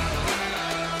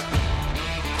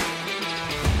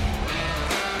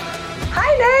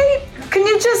 Hi, Nate. Can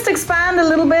you just expand a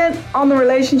little bit on the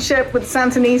relationship with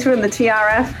Santa Anita and the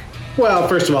TRF? Well,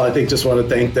 first of all, I think just want to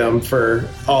thank them for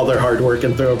all their hard work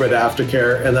in thoroughbred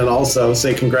aftercare, and then also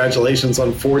say congratulations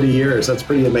on 40 years. That's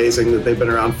pretty amazing that they've been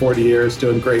around 40 years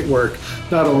doing great work,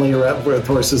 not only with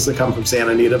horses that come from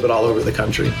Santa Anita, but all over the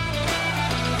country.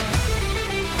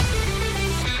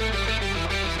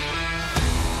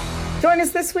 Join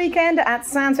us this weekend at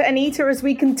Santa Anita as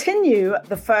we continue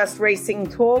the first racing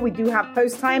tour. We do have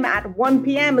post time at 1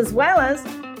 p.m. as well as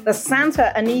the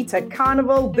Santa Anita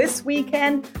Carnival this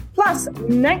weekend. Plus,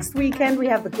 next weekend we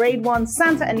have the Grade 1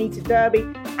 Santa Anita Derby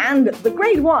and the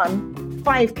Grade 1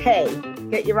 5K.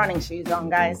 Get your running shoes on,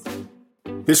 guys.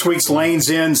 This week's Lanes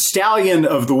In Stallion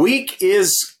of the Week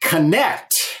is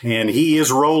Connect, and he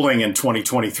is rolling in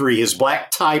 2023. His black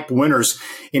type winners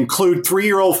include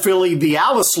 3-year-old filly The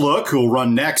Alice Look, who will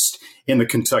run next in the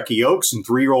Kentucky Oaks, and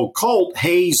 3-year-old colt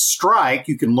Hayes Strike.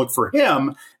 You can look for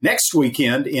him next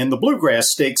weekend in the Bluegrass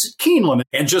Stakes at Keeneland.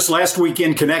 And just last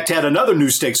weekend, Connect had another new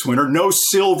stakes winner, No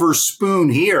Silver Spoon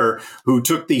here, who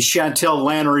took the Chantel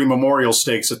Lannery Memorial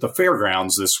Stakes at the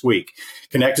Fairgrounds this week.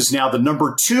 Connect is now the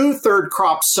number 2 third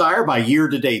crop sire by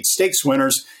year-to-date stakes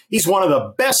winners. He's one of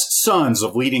the best sons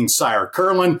of leading sire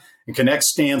Curlin, and Connect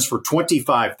stands for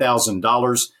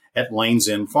 $25,000 at Lanes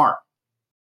End Farm.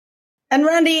 And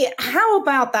Randy, how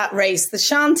about that race? The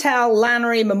Chantel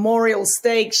Lannery Memorial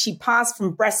Stakes. She passed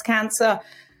from breast cancer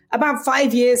about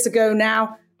 5 years ago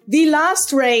now. The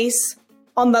last race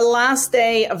on the last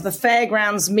day of the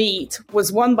fairgrounds meet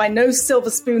was won by No Silver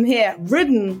Spoon Here,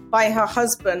 ridden by her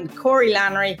husband, Corey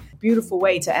Lannery. Beautiful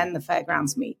way to end the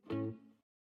fairgrounds meet.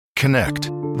 Connect,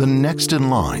 the next in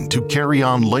line to carry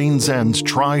on Lane's End's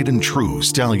tried and true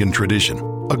stallion tradition.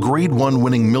 A Grade 1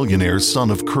 winning millionaire's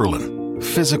son of Curlin,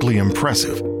 physically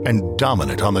impressive and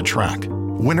dominant on the track.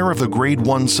 Winner of the Grade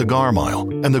 1 Cigar Mile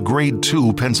and the Grade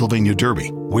 2 Pennsylvania Derby,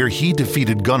 where he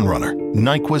defeated Gunrunner,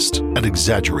 Nyquist, and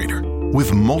Exaggerator.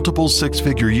 With multiple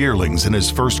six-figure yearlings in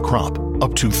his first crop,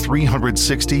 up to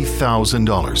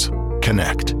 $360,000.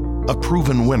 Connect, a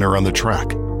proven winner on the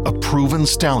track, a proven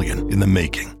stallion in the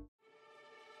making.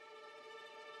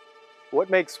 What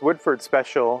makes Woodford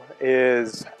special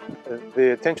is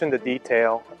the attention to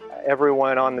detail.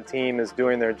 Everyone on the team is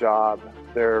doing their job.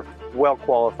 They're well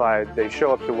qualified. They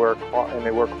show up to work and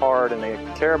they work hard and they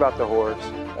care about the horse.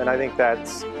 And I think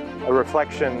that's a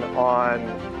reflection on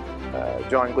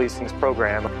John Gleason's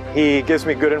program. He gives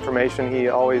me good information. He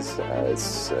always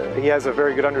he has a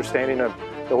very good understanding of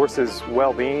the horse's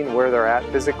well-being, where they're at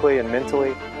physically and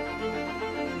mentally.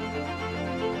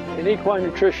 In equine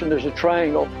nutrition, there's a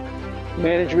triangle: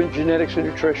 management, genetics, and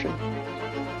nutrition.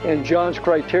 And John's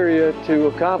criteria to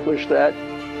accomplish that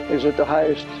is at the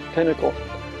highest pinnacle.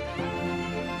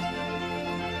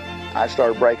 I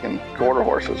started breaking quarter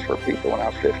horses for people when I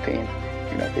was 15.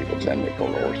 People send me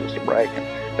quarter horses to break, and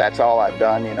that's all I've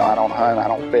done. I don't hunt, I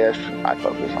don't fish. I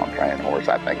focus on training horses.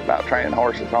 I think about training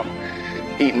horses on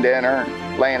eating dinner,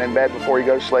 laying in bed before you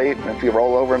go to sleep. And if you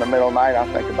roll over in the middle of the night, I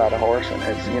think about a horse, and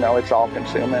it's, it's all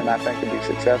consuming. And I think to be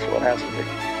successful, it has to be.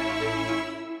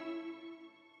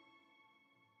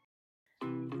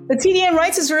 The TDN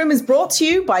Writers' Room is brought to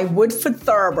you by Woodford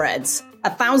Thoroughbreds, a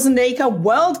 1,000-acre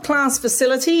world-class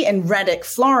facility in Reddick,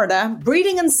 Florida,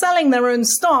 breeding and selling their own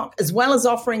stock, as well as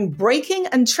offering breaking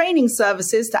and training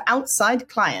services to outside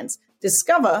clients.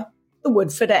 Discover the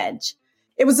Woodford Edge.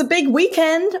 It was a big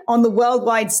weekend on the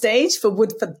worldwide stage for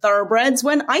Woodford Thoroughbreds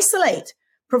when Isolate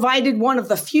provided one of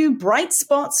the few bright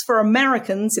spots for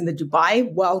Americans in the Dubai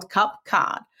World Cup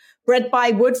card. Bred by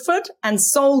Woodford and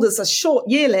sold as a short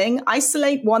yearling,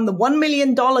 Isolate won the $1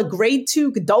 million Grade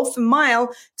 2 Godolphin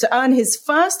Mile to earn his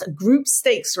first group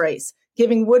stakes race,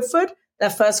 giving Woodford their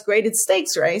first graded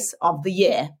stakes race of the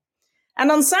year.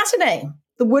 And on Saturday,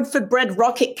 the Woodford-bred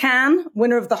Rocket Can,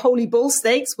 winner of the Holy Bull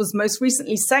Stakes, was most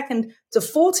recently second to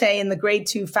Forte in the Grade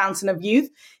 2 Fountain of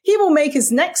Youth. He will make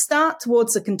his next start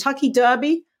towards the Kentucky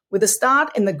Derby with a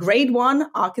start in the Grade 1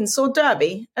 Arkansas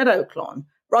Derby at Oaklawn.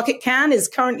 Rocket Can is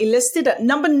currently listed at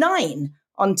number 9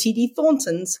 on T.D.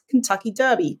 Thornton's Kentucky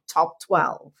Derby Top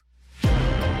 12.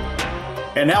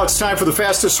 And now it's time for the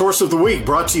fastest horse of the week,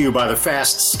 brought to you by the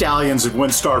Fast Stallions at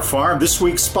Windstar Farm. This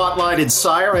week's spotlighted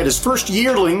sire had his first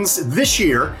yearlings this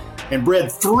year and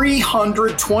bred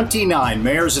 329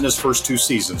 mares in his first 2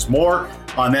 seasons. More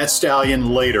on that stallion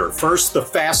later. First, the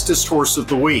fastest horse of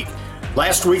the week.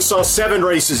 Last week saw 7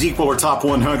 races equal or top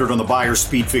 100 on the Beyer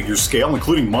Speed Figure scale,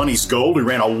 including Money's Gold, who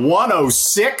ran a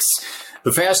 106,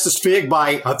 the fastest fig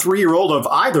by a 3-year-old of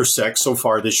either sex so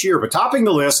far this year. But topping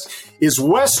the list is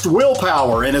West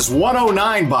Willpower and his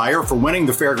 109 Beyer for winning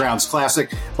the Fairgrounds Classic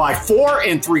by 4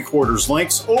 3/4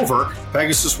 lengths over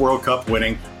Pegasus World Cup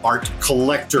winning Art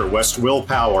Collector. West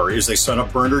Willpower is a son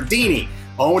of Bernardini,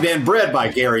 owned and bred by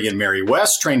Gary and Mary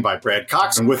West, trained by Brad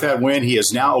Cox. And with that win, he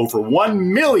is now over $1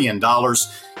 million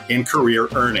in career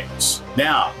earnings.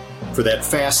 Now, for that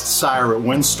fast sire at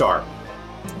Windstar.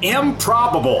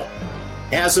 Improbable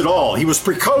has it all. He was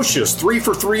precocious, 3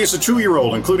 for 3 as a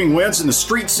 2-year-old, including wins in the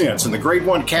Street Sense and the Grade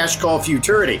 1 Cash Call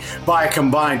Futurity by a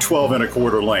combined 12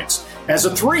 1/4 lengths. As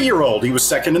a 3-year-old, he was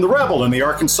second in the Rebel in the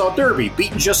Arkansas Derby,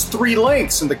 beaten just 3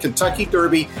 lengths in the Kentucky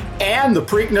Derby and the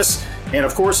Preakness. And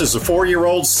of course, as a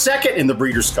 4-year-old, second in the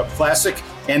Breeders' Cup Classic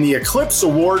and the Eclipse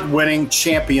Award-winning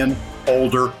champion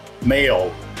older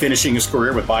male, finishing his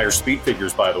career with Beyer Speed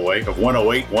Figures, by the way, of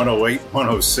 108, 108,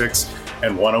 106,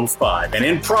 and 105. And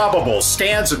Improbable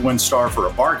stands at Windstar for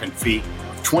a bargain fee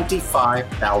of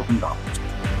 $25,000.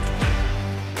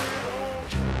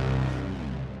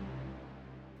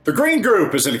 The Green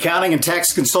Group is an accounting and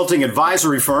tax consulting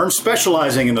advisory firm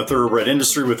specializing in the thoroughbred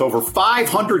industry with over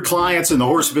 500 clients in the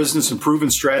horse business and proven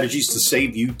strategies to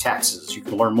save you taxes. You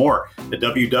can learn more at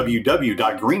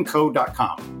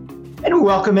www.greenco.com. And we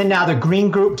welcome in now the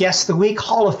Green Group Guest of the Week,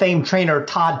 Hall of Fame trainer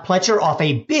Todd Pletcher, off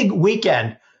a big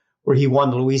weekend where he won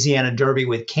the Louisiana Derby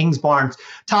with Kingsbarns.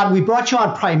 Todd, we brought you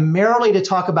on primarily to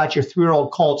talk about your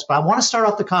 3-year-old colts, but I want to start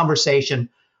off the conversation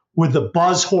with the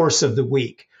buzz horse of the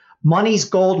week. Money's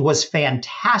Gold was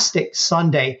fantastic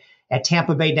Sunday, at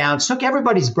Tampa Bay Downs. Took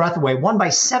everybody's breath away, won by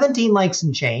 17 lengths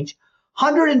and change,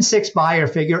 106 Beyer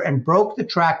figure, and broke the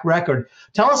track record.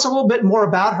 Tell us a little bit more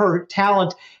about her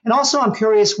talent. And also, I'm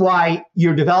curious why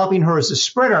you're developing her as a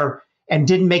sprinter and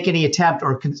didn't make any attempt,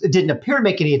 or didn't appear to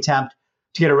make any attempt,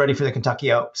 to get her ready for the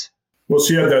Kentucky Oaks. Well,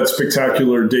 she had that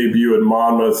spectacular debut at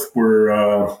Monmouth where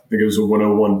I think it was a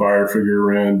 101 Beyer figure,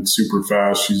 ran super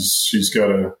fast. She's got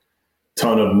a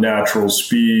ton of natural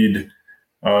speed.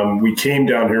 We came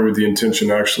down here with the intention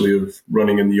actually of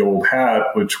running in the Old Hat,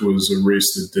 which was a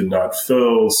race that did not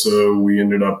fill. So we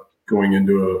ended up going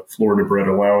into a Florida bred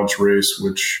allowance race,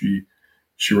 which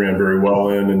she ran very well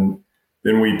in. And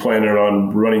then we planned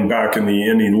on running back in the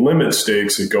Indy Limit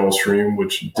Stakes at Gulfstream,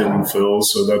 which didn't fill.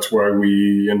 So that's why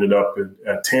we ended up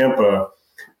at Tampa.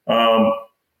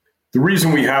 The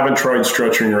reason we haven't tried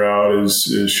stretching her out is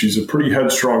she's a pretty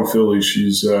headstrong filly.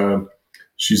 She's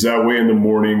that way in the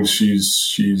morning.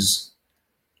 She's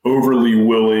overly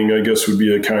willing, I guess would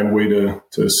be a kind way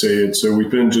to say it. So we've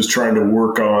been just trying to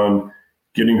work on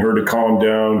getting her to calm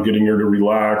down, getting her to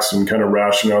relax, and kind of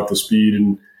ration out the speed.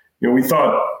 And we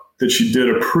thought that she did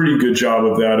a pretty good job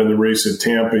of that in the race at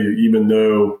Tampa, even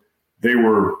though they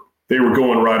were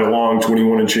going right along,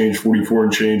 21 and change, 44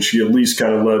 and change. She at least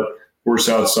kind of let horse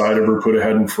outside of her, put a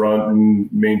head in front,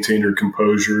 and maintained her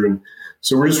composure. And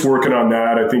so we're just working on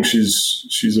that. I think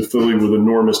she's a filly with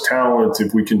enormous talent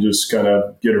if we can just kind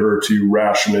of get her to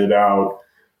ration it out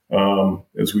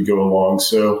as we go along.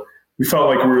 So we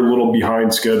felt like we were a little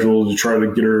behind schedule to try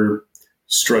to get her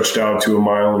stretched out to 1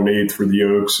 mile and 1/8 for the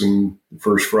Oaks and the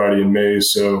first Friday in May.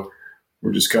 So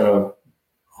we're just kind of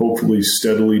hopefully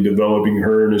steadily developing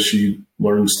her. And as she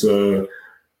learns to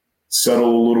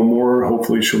settle a little more,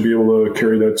 hopefully she'll be able to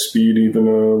carry that speed even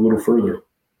a little further.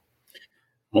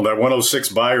 Well, that 106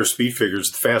 Beyer speed figure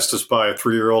is the fastest by a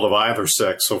 3-year-old of either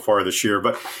sex so far this year.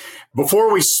 But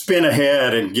before we spin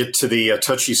ahead and get to the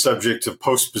touchy subject of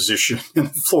post position in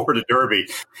the Florida Derby,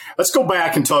 let's go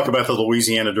back and talk about the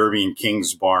Louisiana Derby in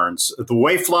Kings Barnes. The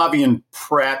way Flavien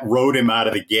Prat rode him out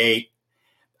of the gate,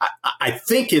 I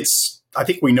think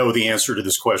we know the answer to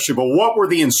this question, but what were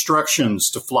the instructions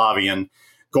to Flavien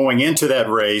going into that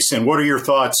race, and what are your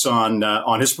thoughts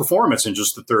on his performance in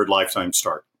just the third lifetime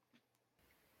start?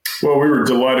 Well, we were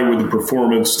delighted with the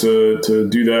performance to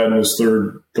do that in his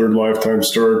third lifetime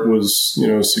start was,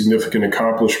 a significant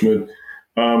accomplishment.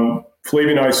 Flavien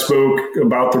and I spoke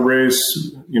about the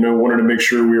race, wanted to make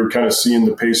sure we were kind of seeing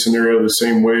the pace scenario the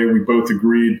same way. We both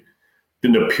agreed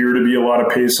didn't appear to be a lot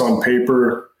of pace on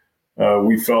paper.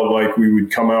 We felt like we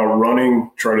would come out running,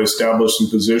 try to establish some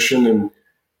position, and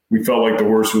we felt like the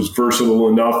horse was versatile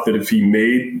enough that if he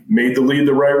made the lead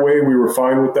the right way, we were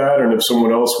fine with that. And if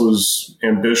someone else was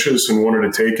ambitious and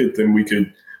wanted to take it, then we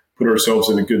could put ourselves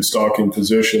in a good stalking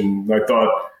position. I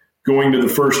thought going to the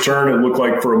first turn, it looked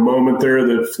like for a moment there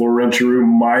that Florent Geroux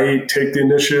might take the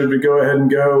initiative to go ahead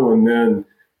and go, and then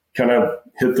kind of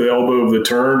hit the elbow of the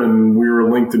turn, and we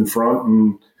were linked in front,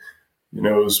 and it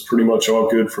was pretty much all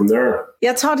good from there.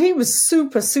 Yeah, Todd, he was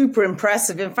super, super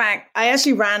impressive. In fact, I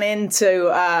actually ran into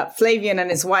Flavien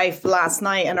and his wife last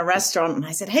night in a restaurant, and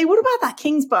I said, hey, what about that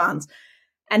Kings Barnes?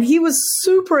 And he was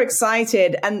super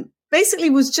excited and basically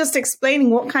was just explaining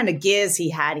what kind of gears he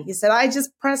had. He said, I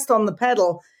just pressed on the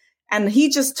pedal and he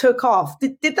just took off.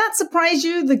 Did that surprise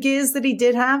you, the gears that he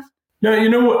did have? Yeah, you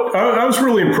know what? I was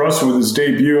really impressed with his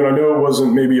debut, and I know it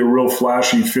wasn't maybe a real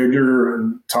flashy figure,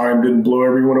 and time didn't blow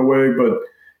everyone away. But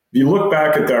if you look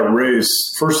back at that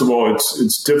race, first of all,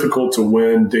 it's difficult to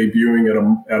win debuting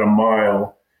at a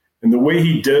mile, and the way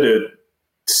he did it,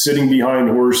 sitting behind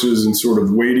horses and sort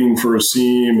of waiting for a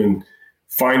seam, and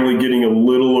finally getting a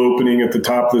little opening at the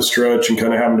top of the stretch, and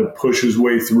kind of having to push his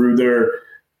way through there.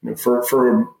 For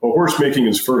a horse making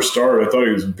his first start, I thought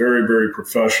he was very, very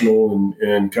professional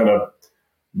and kind of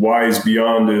wise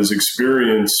beyond his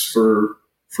experience for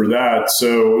that.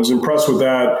 So I was impressed with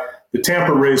that. The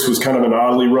Tampa race was kind of an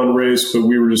oddly run race, but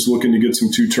we were just looking to get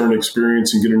some two-turn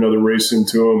experience and get another race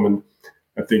into him, and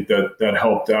I think that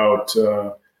helped out.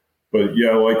 But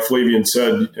yeah, like Flavien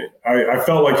said, I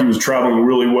felt like he was traveling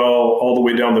really well all the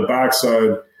way down the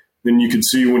backside. Then you could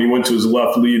see when he went to his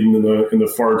left lead in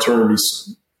the far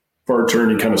turn,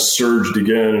 he kind of surged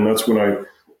again, and that's when I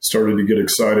started to get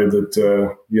excited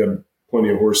that he had plenty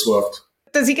of horse left.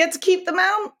 Does he get to keep the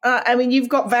mount? I mean, you've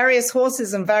got various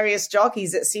horses and various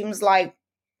jockeys. It seems like,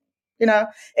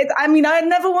 I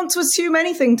never want to assume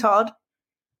anything, Todd.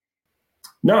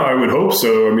 No, I would hope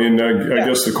so. I mean, I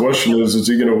guess the question is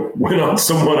he going to win on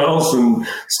someone else and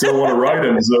still want to ride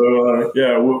him?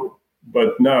 So,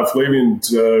 but no, Flavien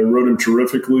rode him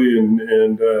terrifically,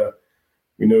 and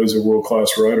we know he's a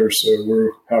world-class rider, so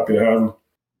we're happy to have him.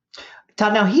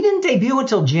 Todd, now he didn't debut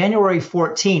until January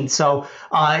 14th, so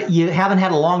you haven't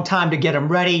had a long time to get him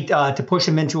ready to push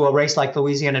him into a race like the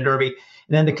Louisiana Derby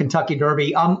and then the Kentucky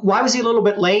Derby. Why was he a little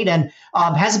bit late, and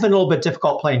has it been a little bit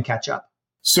difficult playing catch up?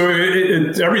 So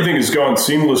everything has gone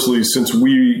seamlessly since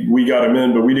we got him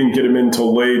in, but we didn't get him in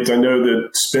until late. I know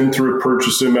that Spendthrift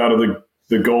purchased him out of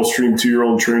the Gulfstream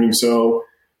 2-year-old training cell.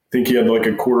 I think he had like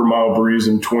a quarter-mile breeze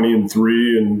in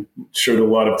 20-3 and showed a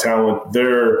lot of talent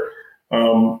there.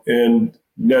 And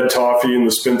Ned Toffee and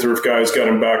the Spendthrift guys got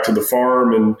him back to the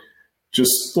farm, and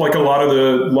just like a lot of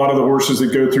the horses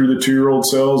that go through the 2-year-old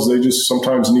cells, they just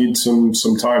sometimes need some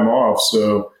time off.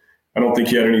 So I don't think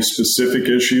he had any specific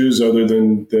issues other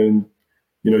than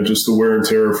just the wear and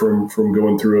tear from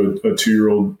going through a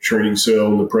 2-year-old training cell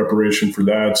and the preparation for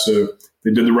that. So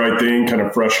they did the right thing, kind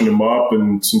of freshened him up.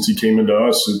 And since he came into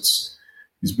us,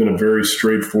 he's been a very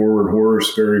straightforward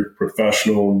horse, very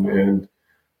professional, and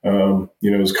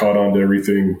has caught on to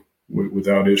everything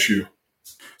without issue.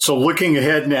 So looking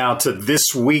ahead now to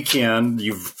this weekend,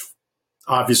 you've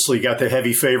obviously got the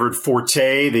heavy favorite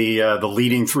Forte, the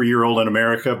leading 3-year-old in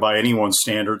America by anyone's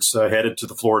standards, headed to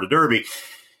the Florida Derby.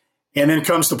 And then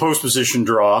comes the post position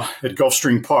draw at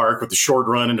Gulfstream Park with the short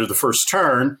run into the first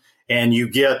turn. And you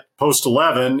get post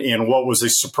 11 in what was a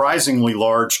surprisingly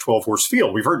large 12-horse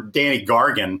field. We've heard Danny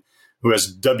Gargan, who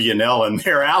has WNL in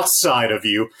there outside of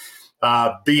you,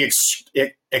 be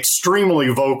extremely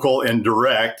vocal and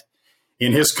direct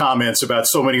in his comments about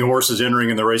so many horses entering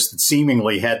in the race that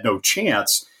seemingly had no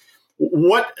chance.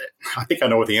 I think I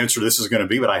know what the answer to this is going to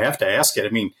be, but I have to ask it. I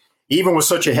mean, even with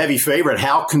such a heavy favorite,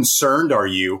 how concerned are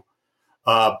you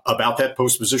about that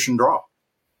post position draw?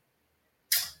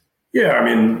 Yeah, I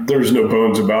mean, there's no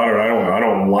bones about it. I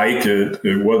don't like it.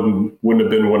 It wouldn't have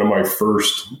been one of my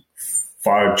first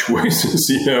 5 choices,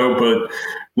 but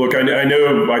look,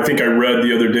 I think I read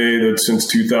the other day that since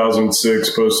 2006,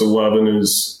 post 11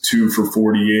 is 2 for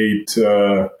 48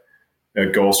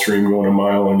 at Gulfstream, going 1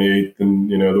 mile and 1/8.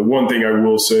 And, the one thing I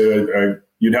will say,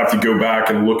 you'd have to go back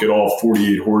and look at all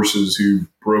 48 horses who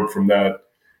broke from that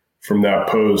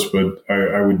post, but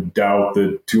I would doubt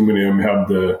that too many of them have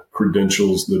the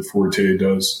credentials that Forte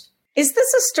does. Is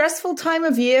this a stressful time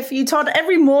of year for you, Todd?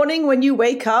 Every morning when you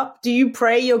wake up, do you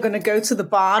pray you're going to go to the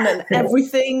barn and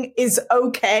everything is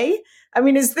okay? I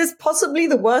mean, is this possibly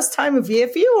the worst time of year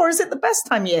for you, or is it the best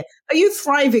time of year? Are you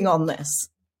thriving on this?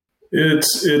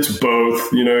 It's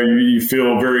both. You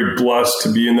feel very blessed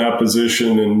to be in that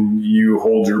position, and you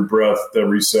hold your breath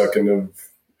every second of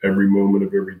every moment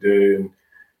of every day. And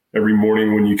every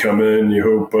morning when you come in, you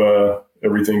hope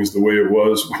everything's the way it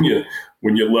was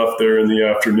when you left there in the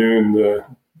afternoon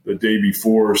the day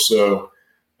before. So,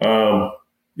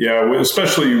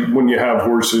 especially when you have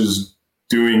horses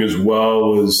doing as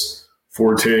well as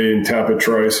Forte and Tapit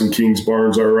Trice and King's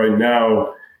Barnes are right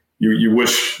now, you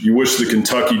wish the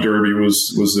Kentucky Derby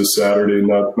was this Saturday,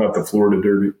 not the Florida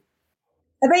Derby.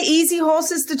 Are they easy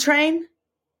horses to train?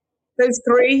 Those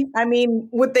 3? I mean,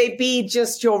 would they be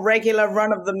just your regular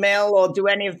run-of-the-mill, or do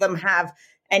any of them have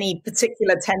any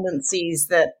particular tendencies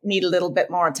that need a little bit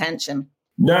more attention?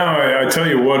 No, I tell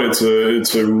you what,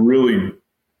 it's a really,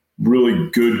 really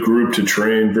good group to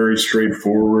train. Very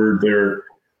straightforward. They're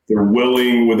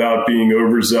willing without being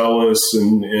overzealous,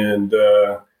 and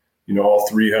all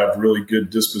 3 have really good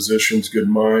dispositions, good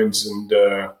minds,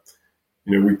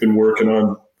 and we've been working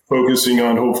on focusing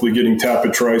on hopefully getting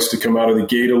Tapit Trice to come out of the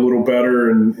gate a little better,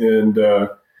 and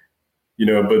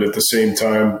but at the same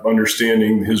time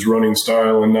understanding his running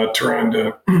style and not trying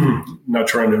to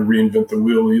reinvent the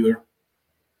wheel either.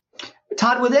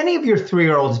 Todd, with any of your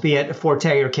 3-year-olds, be it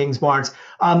Forte or King's Barnes,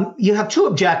 you have 2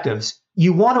 objectives.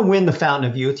 You want to win the Fountain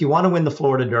of Youth. You want to win the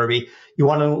Florida Derby. You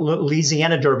want to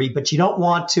Louisiana Derby, but you don't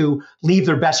want to leave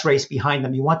their best race behind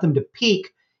them. You want them to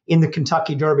peak in the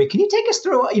Kentucky Derby. Can you take us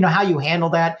through, how you handle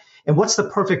that, and what's the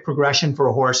perfect progression for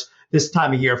a horse this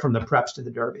time of year from the preps to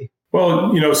the Derby?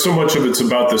 Well, so much of it's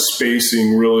about the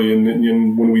spacing, really.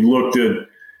 And when we looked at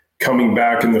coming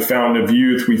back in the Fountain of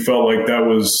Youth, we felt like that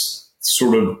was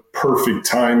sort of perfect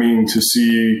timing to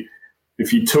see if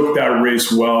he took that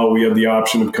race well. We had the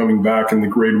option of coming back in the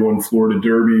Grade 1 Florida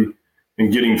Derby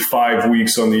and getting 5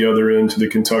 weeks on the other end to the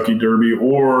Kentucky Derby.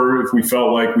 Or if we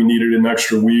felt like we needed an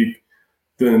extra week,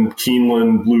 then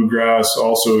Keeneland Bluegrass,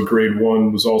 also a Grade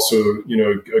 1, was also,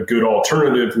 a good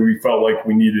alternative. We felt like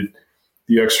we needed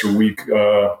the extra week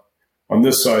on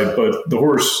this side. But the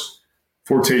horse,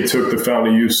 Forte, took the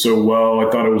Fountain of Youth so well. I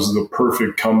thought it was the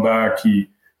perfect comeback. He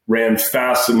ran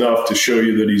fast enough to show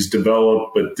you that he's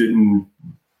developed, but didn't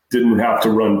have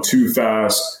to run too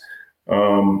fast.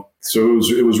 So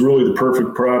it was really the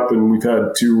perfect prep, and we've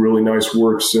had 2 really nice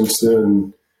works since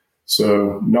then.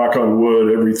 So knock on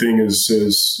wood, everything has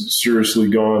seriously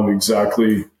gone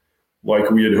exactly like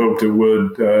we had hoped it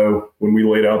would when we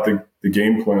laid out the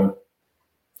game plan.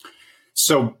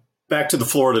 So back to the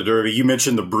Florida Derby, you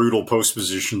mentioned the brutal post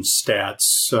position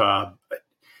stats.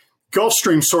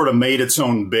 Gulfstream sort of made its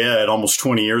own bed almost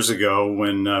 20 years ago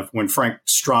when Frank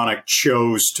Stronach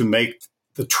chose to make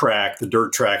the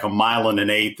dirt track, 1.125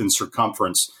 miles in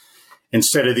circumference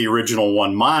instead of the original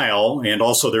 1 mile, and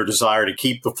also their desire to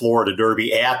keep the Florida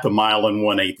Derby at the 1.18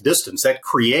 miles distance. That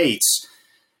creates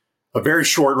a very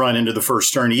short run into the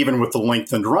first turn, even with the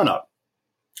lengthened run-up.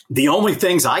 The only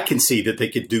things I can see that they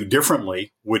could do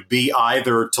differently would be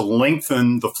either to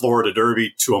lengthen the Florida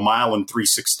Derby to 1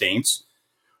 3/16 miles,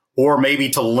 or maybe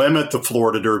to limit the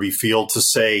Florida Derby field to,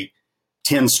 say,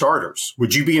 10 starters.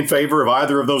 Would you be in favor of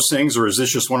either of those things, or is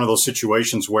this just one of those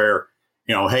situations where,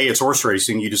 hey, it's horse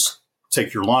racing, you just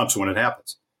take your lumps when it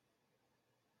happens?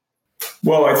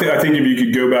 Well, I think if you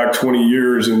could go back 20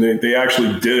 years, and they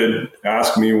actually did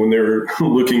ask me when they were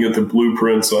looking at the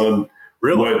blueprints on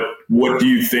what do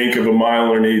you think of 1 1/8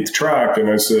 mile track, and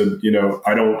I said,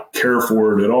 I don't care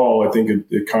for it at all. I think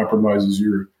it compromises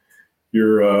your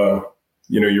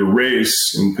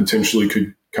race and potentially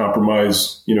could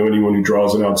compromise anyone who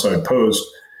draws an outside post.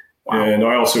 Wow. And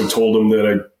I also told them that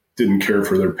I didn't care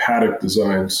for their paddock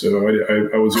design, so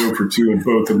I was 0 for 2 in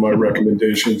both of my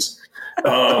recommendations.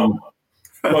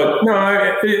 But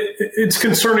no, it's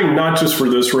concerning not just for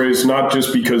this race, not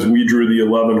just because we drew the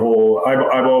 11 hole.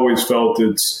 I've always felt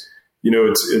it's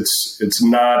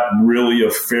not really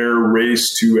a fair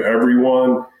race to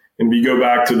everyone. And we go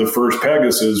back to the first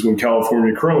Pegasus when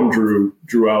California Chrome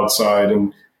drew outside,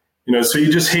 and so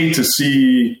you just hate to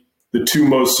see the two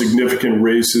most significant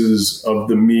races of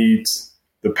the meet,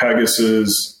 the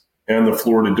Pegasus and the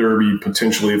Florida Derby,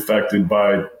 potentially affected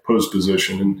by post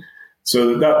position. And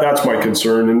so that's my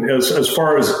concern. And as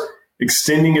far as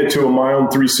extending it to 1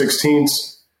 3/16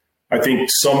 miles, I think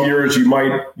some years you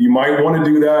might want to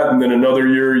do that, and then another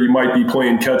year you might be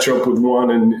playing catch up with one,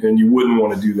 and you wouldn't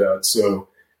want to do that. So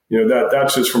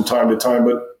that's just from time to time.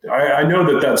 But I know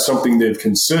that that's something they've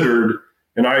considered,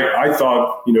 and I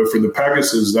thought for the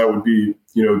Pegasus that would be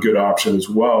a good option as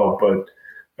well. But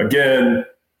again,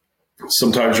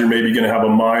 sometimes you're maybe going to have a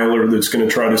miler that's going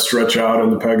to try to stretch out on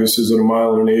the Pegasus at 1 1/8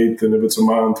 miles, and if it's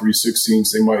 1 3/16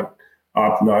 miles, they might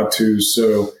opt not to.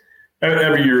 So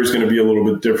every year is going to be a little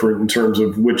bit different in terms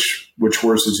of which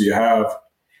horses you have.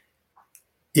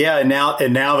 Yeah, and now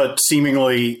that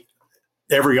seemingly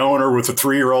every owner with a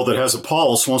 3-year-old that has a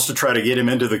pulse wants to try to get him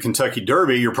into the Kentucky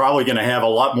Derby, you're probably going to have a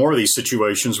lot more of these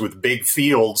situations with big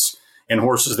fields and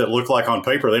horses that look like on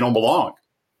paper they don't belong.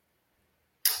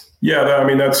 Yeah,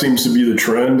 that seems to be the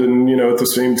trend. And, at the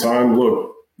same time,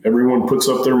 look, everyone puts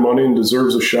up their money and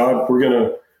deserves a shot. We're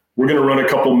going to run a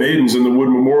couple maidens in the Wood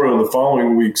Memorial the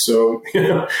following week. So,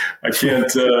 I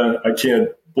can't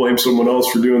blame someone else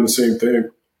for doing the same thing.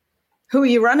 Who are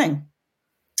you running?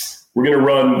 We're going to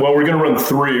run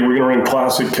 3. We're going to run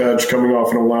Classic Catch coming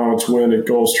off an allowance win at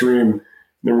Gulfstream.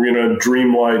 Then we're going to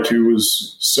Dreamlike, who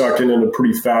was second in a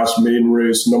pretty fast maiden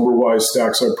race. Number-wise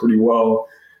stacks up pretty well.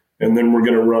 And then we're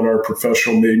going to run our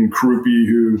professional maiden Krupi,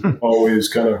 who always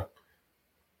kind of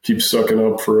keeps sucking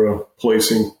up for a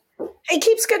placing. He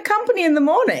keeps good company in the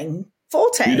morning.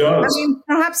 Forte. He does.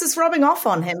 Perhaps it's rubbing off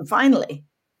on him finally.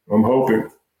 I'm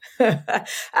hoping.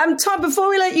 Todd, before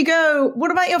we let you go, what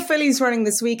about your fillies running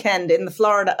this weekend in the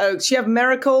Florida Oaks? You have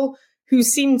Miracle, who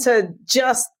seemed to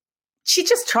she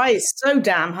just tries so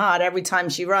damn hard every time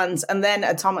she runs, and then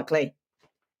Atomically.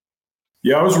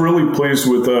 Yeah, I was really pleased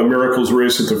with Miracle's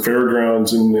race at the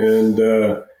fairgrounds, and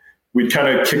we'd kind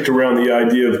of kicked around the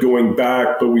idea of going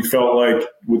back, but we felt like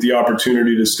with the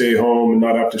opportunity to stay home and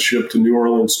not have to ship to New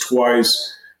Orleans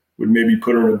twice would maybe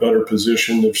put her in a better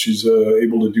position if she's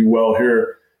able to do well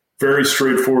here. Very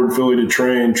straightforward filly to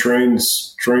train.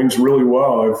 Trains really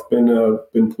well. I've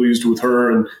been pleased with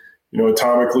her, and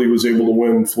Atomically was able to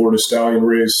win Florida Stallion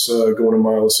race going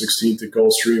 1 16 at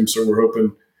Gulfstream. So we're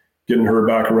hoping, getting her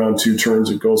back around 2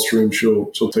 turns at Gulfstream,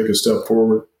 she'll take a step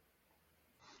forward.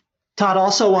 Todd,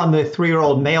 also on the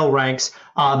 3-year-old male ranks,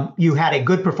 you had a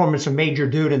good performance from Major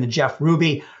Dude and the Jeff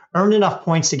Ruby, earned enough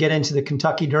points to get into the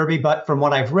Kentucky Derby, but from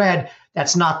what I've read,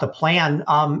 that's not the plan.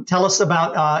 Tell us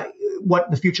about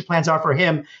what the future plans are for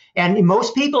him. And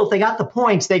most people, if they got the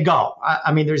points, they go.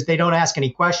 They don't ask any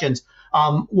questions.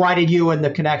 Why did you and the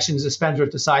connections of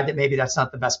Spendthrift decide that maybe that's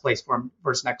not the best place for him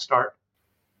for his next start?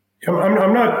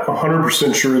 I'm not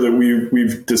 100% sure that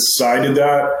we've decided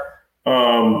that.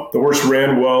 The horse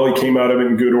ran well. He came out of it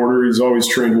in good order. He's always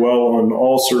trained well on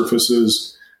all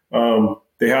surfaces.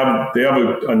 They have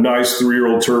a nice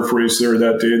 3-year-old turf race there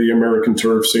that day, the American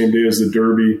Turf, same day as the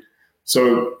Derby.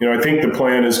 So, I think the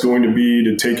plan is going to be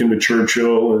to take him to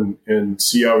Churchill and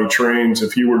see how he trains.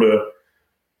 If he were to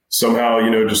somehow,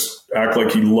 just act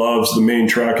like he loves the main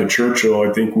track at Churchill,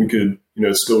 I think we could,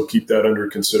 still keep that under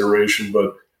consideration.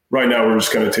 But right now we're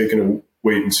just kind of taking a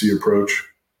wait and see approach.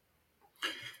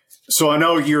 So I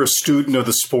know you're a student of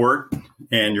the sport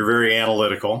and you're very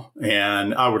analytical,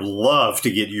 and I would love to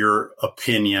get your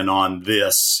opinion on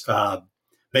this.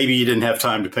 Maybe you didn't have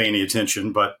time to pay any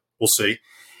attention, but we'll see.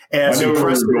 As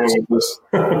impressive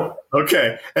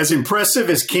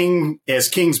as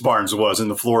Kingsbarns was in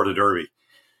the Florida Derby,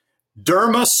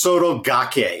 Derma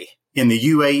Sotogake in the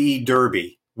UAE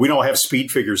Derby, we don't have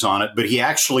speed figures on it, but he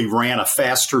actually ran a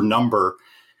faster number,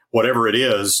 whatever it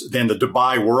is, than the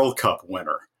Dubai World Cup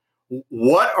winner.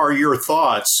 What are your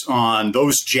thoughts on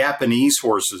those Japanese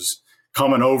horses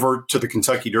coming over to the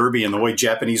Kentucky Derby and the way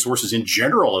Japanese horses in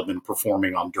general have been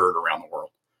performing on dirt around the world?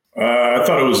 I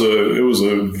thought it was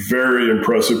a very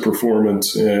impressive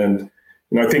performance, and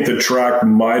I think the track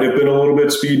might have been a little bit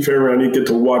speed favored. I didn't get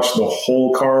to watch the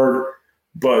whole card,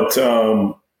 but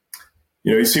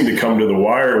he seemed to come to the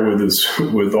wire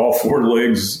with all 4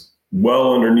 legs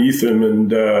well underneath him,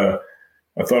 and I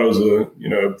thought it was a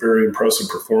very impressive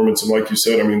performance. And like you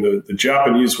said, the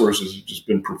Japanese horses have just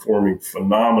been performing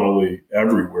phenomenally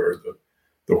everywhere.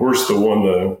 The horse that won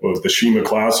the Shima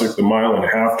Classic, the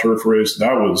 1.5-mile turf race,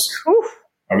 that was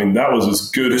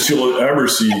as good as you'll ever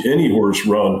see any horse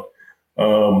run.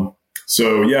 I'm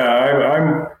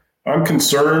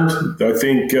concerned. I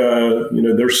think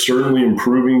they're certainly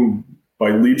improving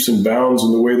by leaps and bounds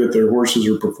in the way that their horses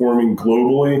are performing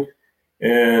globally,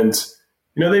 and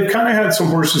they've kind of had some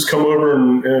horses come over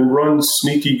and run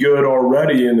sneaky good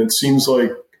already, and it seems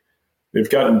like they've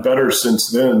gotten better since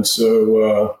then.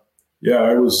 So.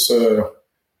 I was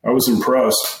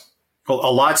impressed. Well, a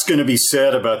lot's going to be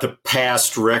said about the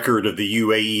past record of the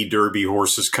UAE Derby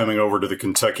horses coming over to the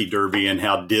Kentucky Derby and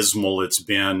how dismal it's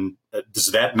been. Does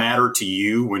that matter to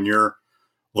you when you're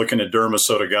looking at Derma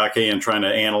Sotogake and trying to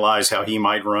analyze how he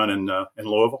might run in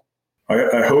Louisville?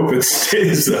 I hope it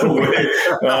stays that way.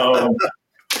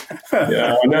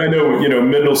 And I know,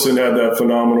 Mendelssohn had that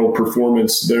phenomenal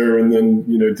performance there and then,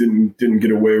 didn't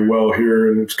get away well here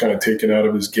and was kind of taken out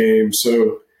of his game.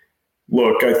 So,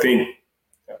 look, I think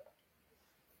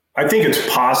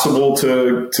it's possible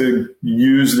to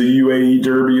use the UAE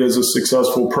Derby as a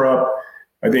successful prep.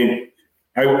 I think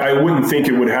I wouldn't think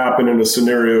it would happen in a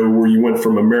scenario where you went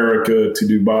from America to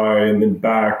Dubai and then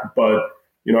back. But,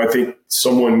 I think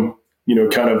someone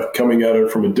kind of coming at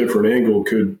it from a different angle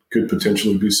could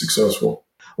potentially be successful.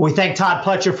 We thank Todd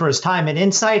Pletcher for his time and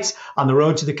insights on the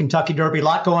road to the Kentucky Derby. A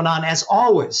lot going on, as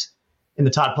always, in the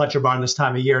Todd Pletcher barn this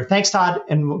time of year. Thanks, Todd,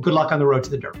 and good luck on the road to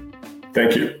the Derby.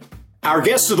 Thank you. Our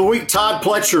guest of the week, Todd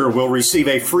Pletcher, will receive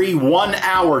a free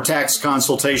 1-hour tax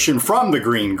consultation from the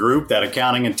Green Group, that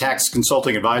accounting and tax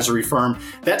consulting advisory firm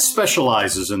that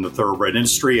specializes in the thoroughbred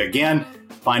industry. Again,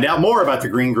 find out more about the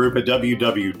Green Group at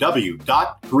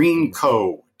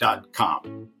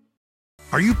www.greenco.com.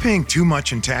 Are you paying too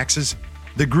much in taxes?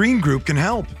 The Green Group can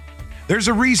help. There's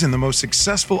a reason the most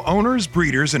successful owners,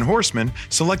 breeders, and horsemen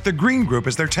select the Green Group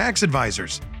as their tax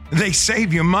advisors. They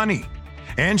save you money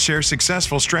and share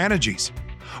successful strategies.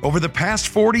 Over the past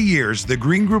 40 years, the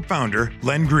Green Group founder,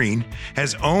 Len Green,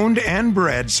 has owned and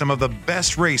bred some of the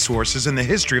best racehorses in the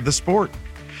history of the sport,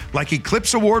 like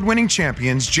Eclipse Award-winning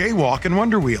champions Jaywalk and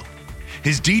Wonder Wheel.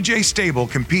 His DJ stable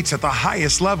competes at the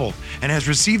highest level and has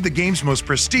received the game's most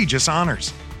prestigious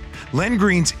honors. Len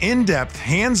Green's in-depth,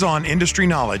 hands-on industry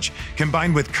knowledge,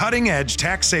 combined with cutting-edge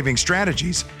tax-saving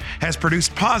strategies, has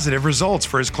produced positive results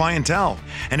for his clientele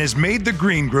and has made the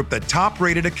Green Group the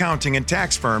top-rated accounting and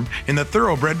tax firm in the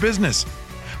thoroughbred business.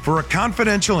 For a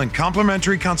confidential and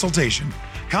complimentary consultation,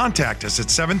 contact us at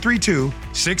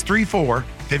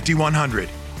 732-634-5100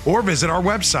 or visit our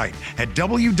website at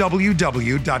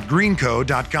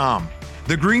www.greenco.com.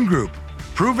 The Green Group,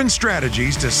 proven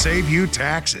strategies to save you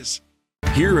taxes.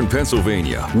 Here in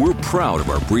Pennsylvania, we're proud of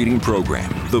our breeding program,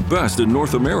 the best in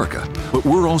North America, but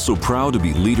we're also proud to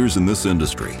be leaders in this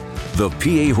industry. The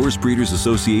PA Horse Breeders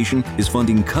Association is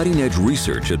funding cutting-edge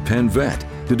research at Penn Vet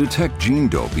to detect gene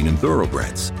doping in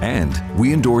thoroughbreds, and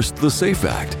we endorsed the SAFE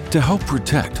Act to help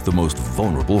protect the most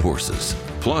vulnerable horses.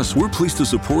 Plus, we're pleased to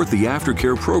support the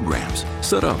aftercare programs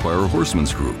set up by our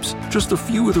horsemen's groups. Just a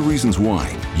few of the reasons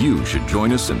why you should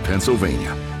join us in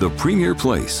Pennsylvania, the premier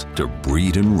place to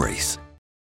breed and race.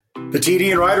 The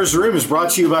TDN Writers Room is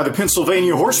brought to you by the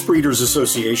Pennsylvania Horse Breeders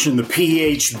Association, the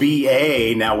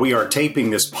PHBA. Now, we are taping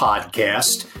this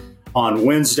podcast on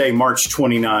Wednesday, March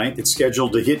 29th. It's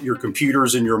scheduled to hit your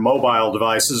computers and your mobile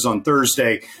devices on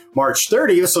Thursday, March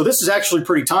 30th. So this is actually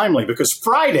pretty timely because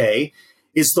Friday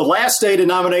is the last day to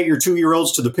nominate your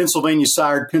 2-year-olds to the Pennsylvania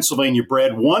sired, Pennsylvania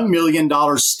bred $1 million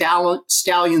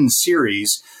Stallion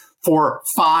Series for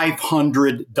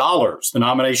 $500. The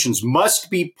nominations must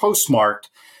be postmarked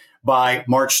by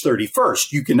March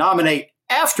 31st. You can nominate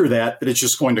after that, but it's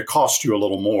just going to cost you a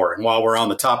little more. And while we're on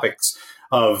the topics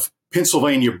of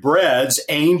Pennsylvania breds,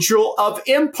 Angel of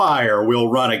Empire will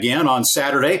run again on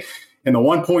Saturday in the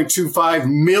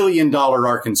 $1.25 million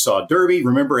Arkansas Derby.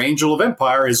 Remember, Angel of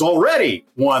Empire has already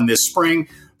won this spring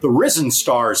the Risen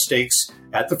Star Stakes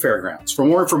at the fairgrounds. For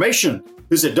more information,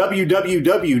 visit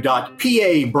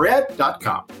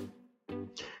www.pabred.com.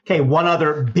 Okay, one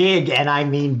other big, and I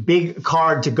mean big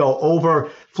card to go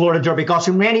over, Florida Derby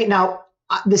Gulfstream. Randy, now,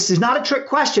 this is not a trick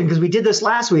question because we did this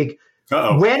last week.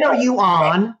 Uh-oh. When are you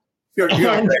on? You're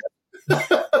Come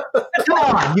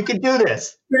on, you can do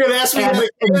this. You're going to ask me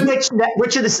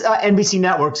which of the NBC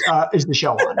networks is the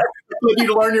show on?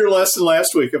 You learned your lesson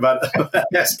last week about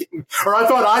asking, or I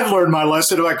thought I'd learned my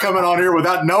lesson about coming on here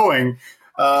without knowing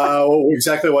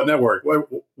exactly what network.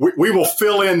 We will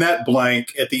fill in that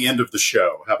blank at the end of the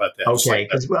show. How about that? Okay,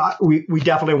 because we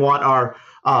definitely want our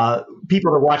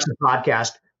people that watch the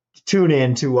podcast to tune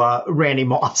in to Randy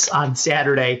Moss on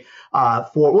Saturday.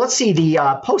 Let's see,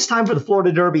 the post time for the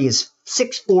Florida Derby is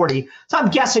 6:40. So I'm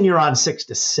guessing you're on 6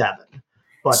 to 7.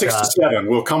 But 6 to 7.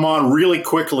 We'll come on really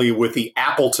quickly with the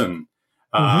Appleton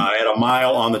at a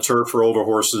mile on the turf for older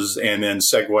horses, and then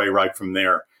segue right from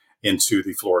there into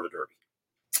the Florida Derby.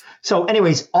 So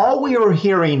anyways, all we were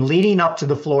hearing leading up to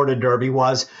the Florida Derby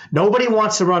was nobody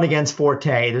wants to run against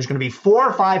Forte. There's going to be 4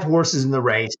 or 5 horses in the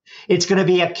race. It's going to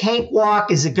be a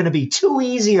cakewalk. Is it going to be too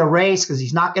easy a race because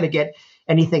he's not going to get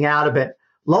anything out of it?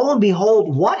 Lo and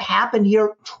behold, what happened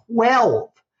here? 12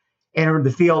 entered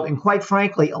the field. And quite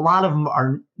frankly, a lot of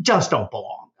them just don't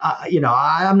belong.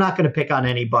 I'm not going to pick on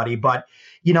anybody, but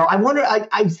I wonder,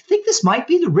 I think this might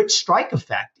be the Rich Strike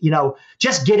effect.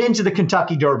 Just get into the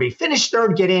Kentucky Derby, finish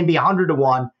third, get in, be 100 to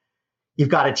 1. You've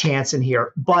got a chance in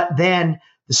here. But then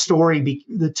the story,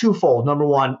 the twofold. Number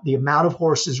one, the amount of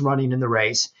horses running in the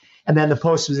race, and then the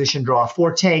post position draw.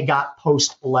 Forte got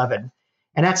post 11,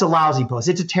 and that's a lousy post.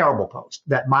 It's a terrible post.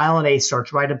 That 1.8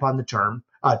 starts right upon the turn.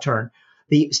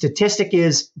 The statistic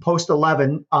is post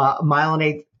 11,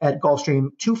 1.8 at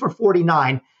Gulfstream, 2 for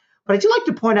 49. But I do like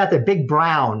to point out that Big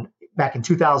Brown back in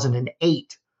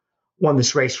 2008 won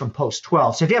this race from post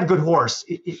 12. So if you have a good horse,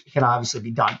 it can obviously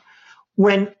be done.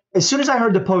 As soon as I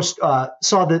heard the post,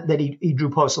 saw that he drew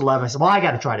post 11, I said, well, I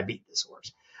got to try to beat this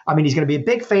horse. I mean, he's going to be a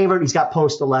big favorite. He's got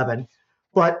post 11.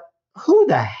 But who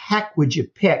the heck would you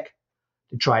pick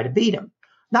to try to beat him?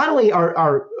 Not only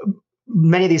are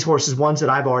many of these horses ones that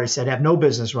I've already said have no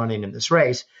business running in this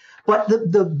race, but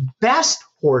the best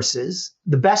horses,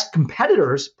 the best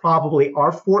competitors probably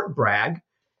are Fort Bragg.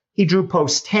 He drew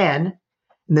post 10.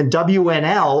 And then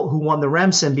WNL, who won the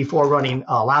Remsen before running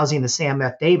lousy in the Sam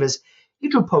F. Davis, he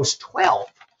drew post 12.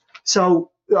 So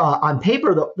on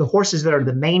paper, the horses that are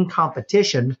the main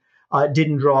competition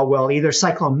didn't draw well either.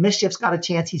 Cyclone Mischief's got a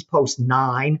chance. He's post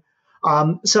 9.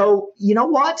 So you know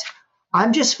what?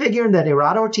 I'm just figuring that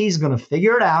Gerardo Ortiz is going to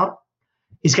figure it out.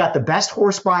 He's got the best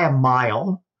horse by a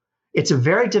mile. It's a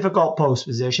very difficult post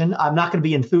position. I'm not going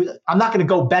to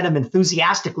go bet him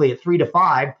enthusiastically at 3 to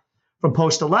 5 from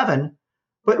post 11.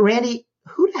 But Randy,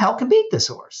 who the hell can beat this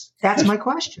horse? That's my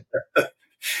question.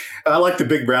 I like the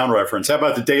Big Brown reference. How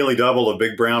about the daily double of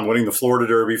Big Brown winning the Florida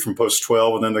Derby from post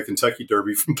 12 and then the Kentucky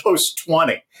Derby from post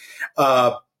 20?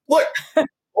 Look,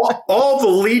 all the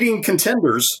leading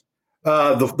contenders,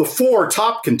 the 4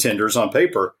 top contenders on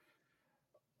paper,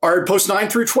 are at post 9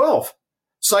 through 12.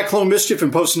 Cyclone Mischief in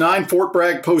post 9, Fort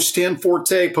Bragg post 10,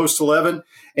 Forte post 11,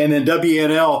 and then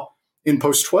WNL in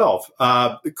post 12.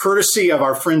 Courtesy of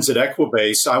our friends at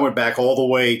Equibase, I went back all the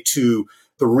way to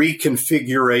the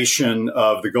reconfiguration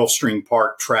of the Gulfstream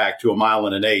Park track to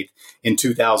 1.8 in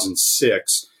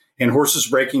 2006. And horses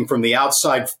breaking from the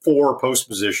outside 4 post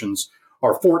positions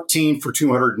are 14 for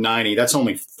 290. That's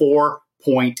only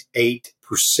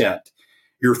 4.8%.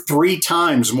 You're 3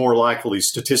 times more likely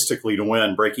statistically to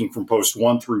win breaking from post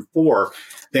 1 through 4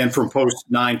 than from post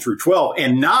 9 through 12.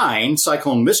 And 9,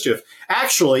 Cyclone Mischief,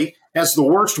 actually has the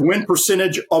worst win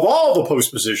percentage of all the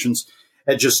post positions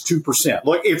at just 2%.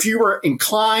 Look, if you were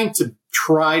inclined to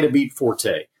try to beat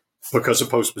Forte because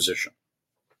of post position,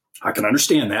 I can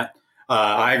understand that.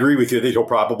 I agree with you that he'll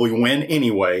probably win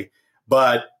anyway.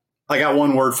 But I got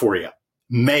one word for you: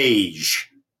 Mage.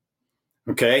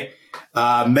 Okay?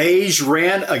 Mage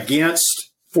ran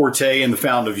against Forte in the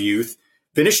Fountain of Youth,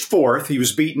 Finished fourth. He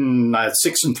was beaten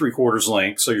 6 3/4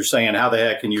 lengths. So you're saying, how the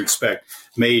heck can you expect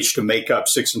Mage to make up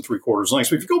 6 3/4 lengths?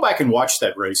 But if you go back and watch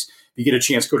that race, if you get a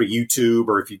chance, go to YouTube,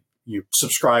 or if you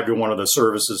subscribe to one of the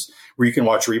services where you can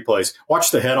watch replays,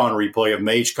 watch the head-on replay of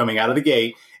Mage coming out of the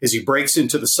gate. As he breaks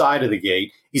into the side of the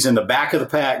gate, he's in the back of the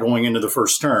pack going into the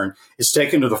first turn. It's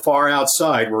taken to the far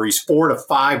outside where he's 4 to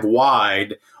 5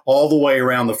 wide all the way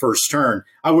around the first turn.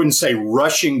 I wouldn't say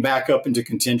rushing back up into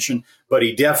contention, but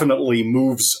he definitely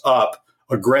moves up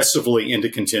aggressively into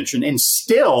contention and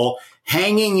still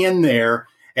hanging in there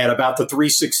at about the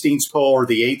 3/16 pole or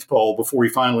the 8th pole before he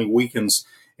finally weakens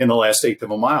in the last 1/8 of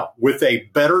a mile. With a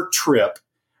better trip,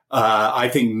 I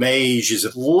think Mage is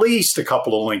at least a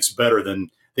couple of lengths better than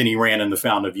he ran in the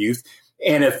Fountain of Youth.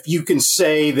 And if you can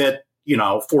say that,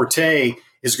 Forte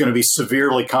is going to be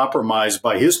severely compromised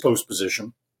by his post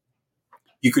position,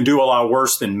 you can do a lot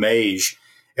worse than Mage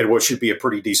at what should be a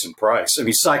pretty decent price. I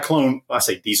mean, Cyclone, I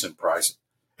say decent price,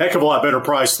 heck of a lot better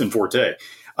price than Forte.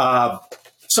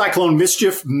 Cyclone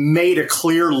Mischief made a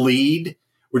clear lead,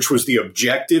 which was the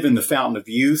objective in the Fountain of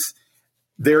Youth.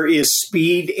 There is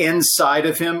speed inside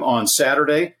of him on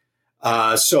Saturday,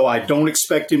 so I don't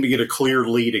expect him to get a clear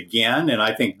lead again, and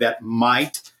I think that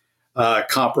might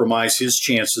compromise his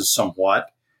chances somewhat.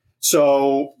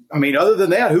 So, I mean, other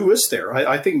than that, who is there?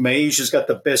 I think Mage has got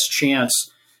the best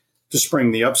chance to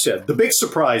spring the upset. The big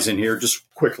surprise in here, just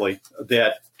quickly,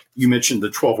 that you mentioned the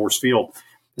 12-horse field.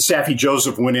 Saffie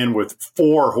Joseph went in with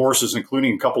 4 horses,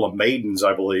 including a couple of maidens,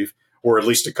 I believe, or at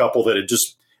least a couple that had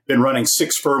just been running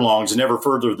 6 furlongs, never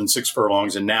further than 6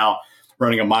 furlongs, and now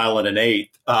running 1 mile and an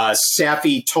 1/8.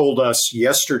 Saffie told us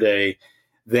yesterday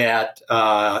that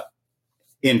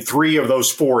in 3 of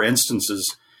those 4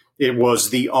 instances, it was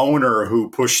the owner who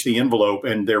pushed the envelope,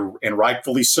 and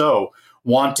rightfully so,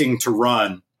 wanting to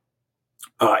run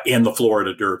in the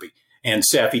Florida Derby. And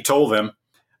Saffie told them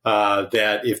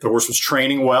that if the horse was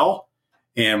training well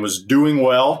and was doing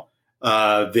well,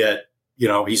 that,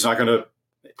 he's not going to,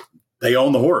 they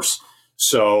own the horse.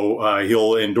 So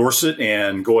he'll endorse it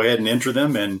and go ahead and enter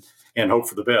them and hope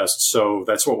for the best. So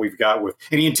that's what we've got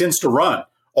and he intends to run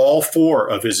all 4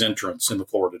 of his entrants in the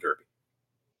Florida Derby.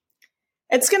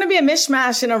 It's going to be a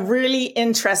mishmash in a really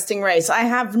interesting race. I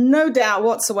have no doubt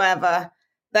whatsoever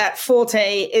that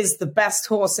Forte is the best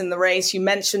horse in the race. You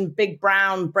mentioned Big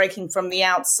Brown breaking from the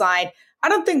outside. I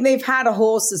don't think they've had a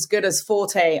horse as good as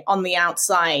Forte on the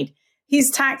outside. He's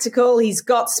tactical. He's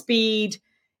got speed.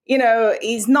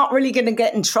 He's not really going to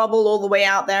get in trouble all the way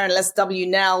out there unless W.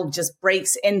 Nell just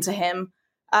breaks into him.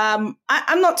 I'm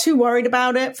not too worried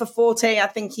about it for Forte. I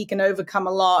think he can overcome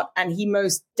a lot, and he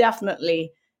most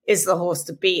definitely is the horse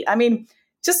to beat. I mean,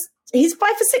 he's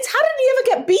 5 for 6. How did he ever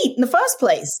get beat in the first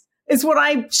place? Is what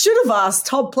I should have asked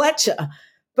Todd Pletcher.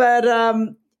 But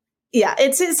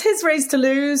it's his race to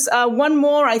lose. One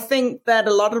more I think that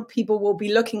a lot of people will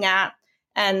be looking at,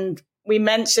 and we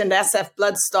mentioned SF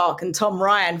Bloodstock and Tom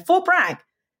Ryan, Fort Bragg.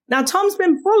 Now, Tom's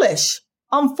been bullish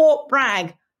on Fort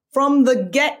Bragg from the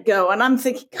get-go, and I'm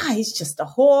thinking, God, he's just a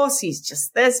horse. He's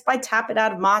just this. By Tap It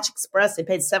out of March Express, they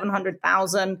paid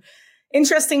 $700,000.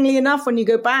 Interestingly enough, when you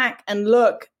go back and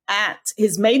look at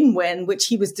his maiden win, which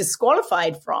he was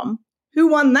disqualified from, who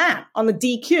won that on the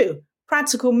DQ?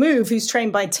 Practical Move, who's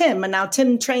trained by Tim, and now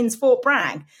Tim trains Fort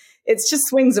Bragg. It's just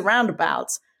swings and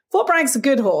roundabouts. Fort Bragg's a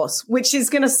good horse, which is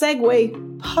going to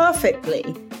segue perfectly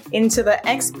into the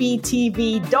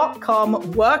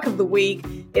XBTV.com work of the week.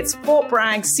 It's Fort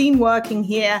Bragg seen working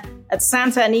here at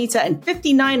Santa Anita in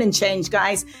 59 and change,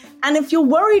 guys. And if you're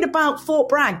worried about Fort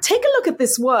Bragg, take a look at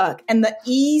this work and the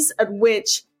ease at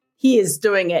which he is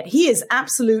doing it. He is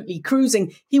absolutely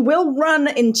cruising. He will run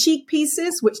in cheek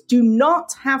pieces, which do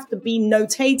not have to be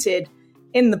notated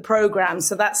in the program.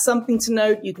 So that's something to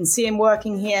note. You can see him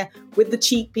working here with the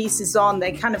cheek pieces on.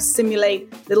 They kind of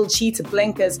simulate little cheetah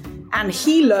blinkers. And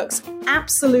he looks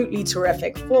absolutely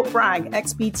terrific. Fort Bragg,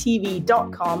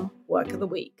 XBTV.com, work of the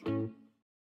week.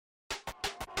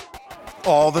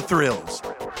 All the thrills.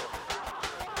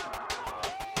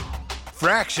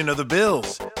 Fraction of the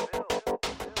bills.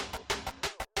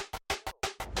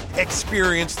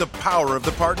 Experience the power of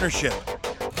the partnership.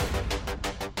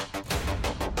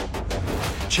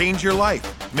 Change your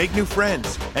life, make new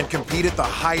friends, and compete at the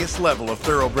highest level of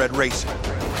thoroughbred racing.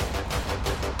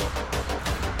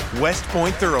 West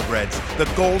Point Thoroughbreds,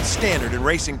 the gold standard in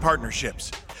racing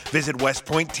partnerships. Visit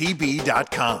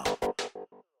westpointtb.com.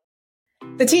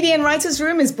 The TDN Writers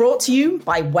Room is brought to you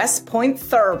by West Point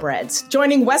Thoroughbreds.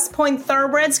 Joining West Point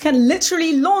Thoroughbreds can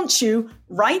literally launch you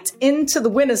right into the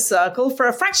winner's circle for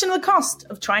a fraction of the cost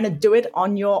of trying to do it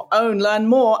on your own. Learn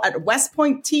more at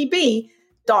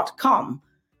westpointtb.com.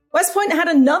 West Point had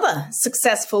another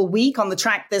successful week on the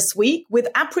track this week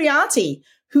with Apriati,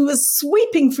 who was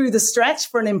sweeping through the stretch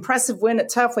for an impressive win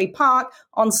at Turfway Park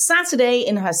on Saturday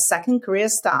in her second career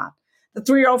start. The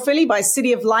 3-year-old filly by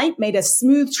City of Light made a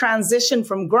smooth transition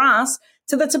from grass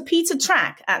to the Topeta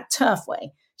track at Turfway.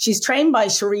 She's trained by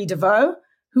Cherie DeVoe,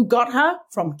 who got her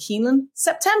from Keeneland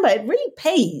September. It really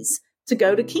pays to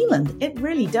go to Keeneland. It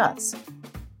really does.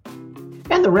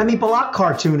 And the Remy Bullock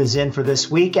cartoon is in for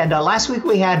this week. And last week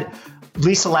we had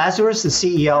Lisa Lazarus, the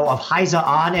CEO of Heiza,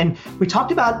 on, and we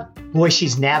talked about, boy,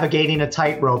 she's navigating a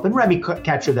tightrope. And Remy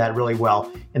captured that really well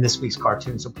in this week's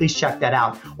cartoon. So please check that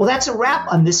out. Well, that's a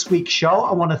wrap on this week's show.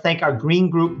 I want to thank our Green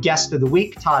Group guest of the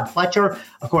week, Todd Pletcher.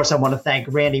 Of course, I want to thank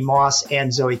Randy Moss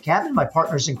and Zoe Catman, my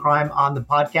partners in crime on the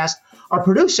podcast. Our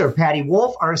producer, Patty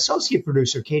Wolf, our associate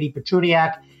producer, Katie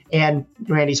Petruniak, and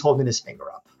Randy's holding his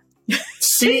finger up.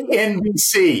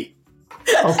 CNBC.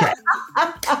 Okay.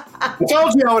 I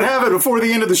told you I would have it before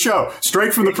the end of the show.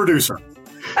 Straight from the producer.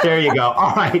 There you go.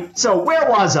 All right. So where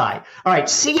was I? All right.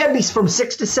 CNBC from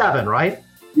 6 to 7, right?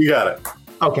 You got it.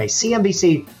 Okay.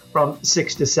 CNBC from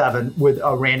 6 to 7 with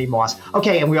Randy Moss.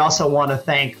 Okay. And we also want to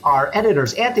thank our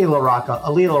editors, Anthony LaRocca,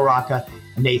 Aaliyah LaRocca,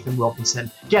 and Nathan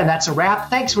Wilkinson. Again, that's a wrap.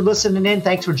 Thanks for listening in.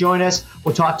 Thanks for joining us.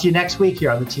 We'll talk to you next week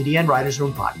here on the TDN Writers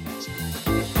Room Podcast.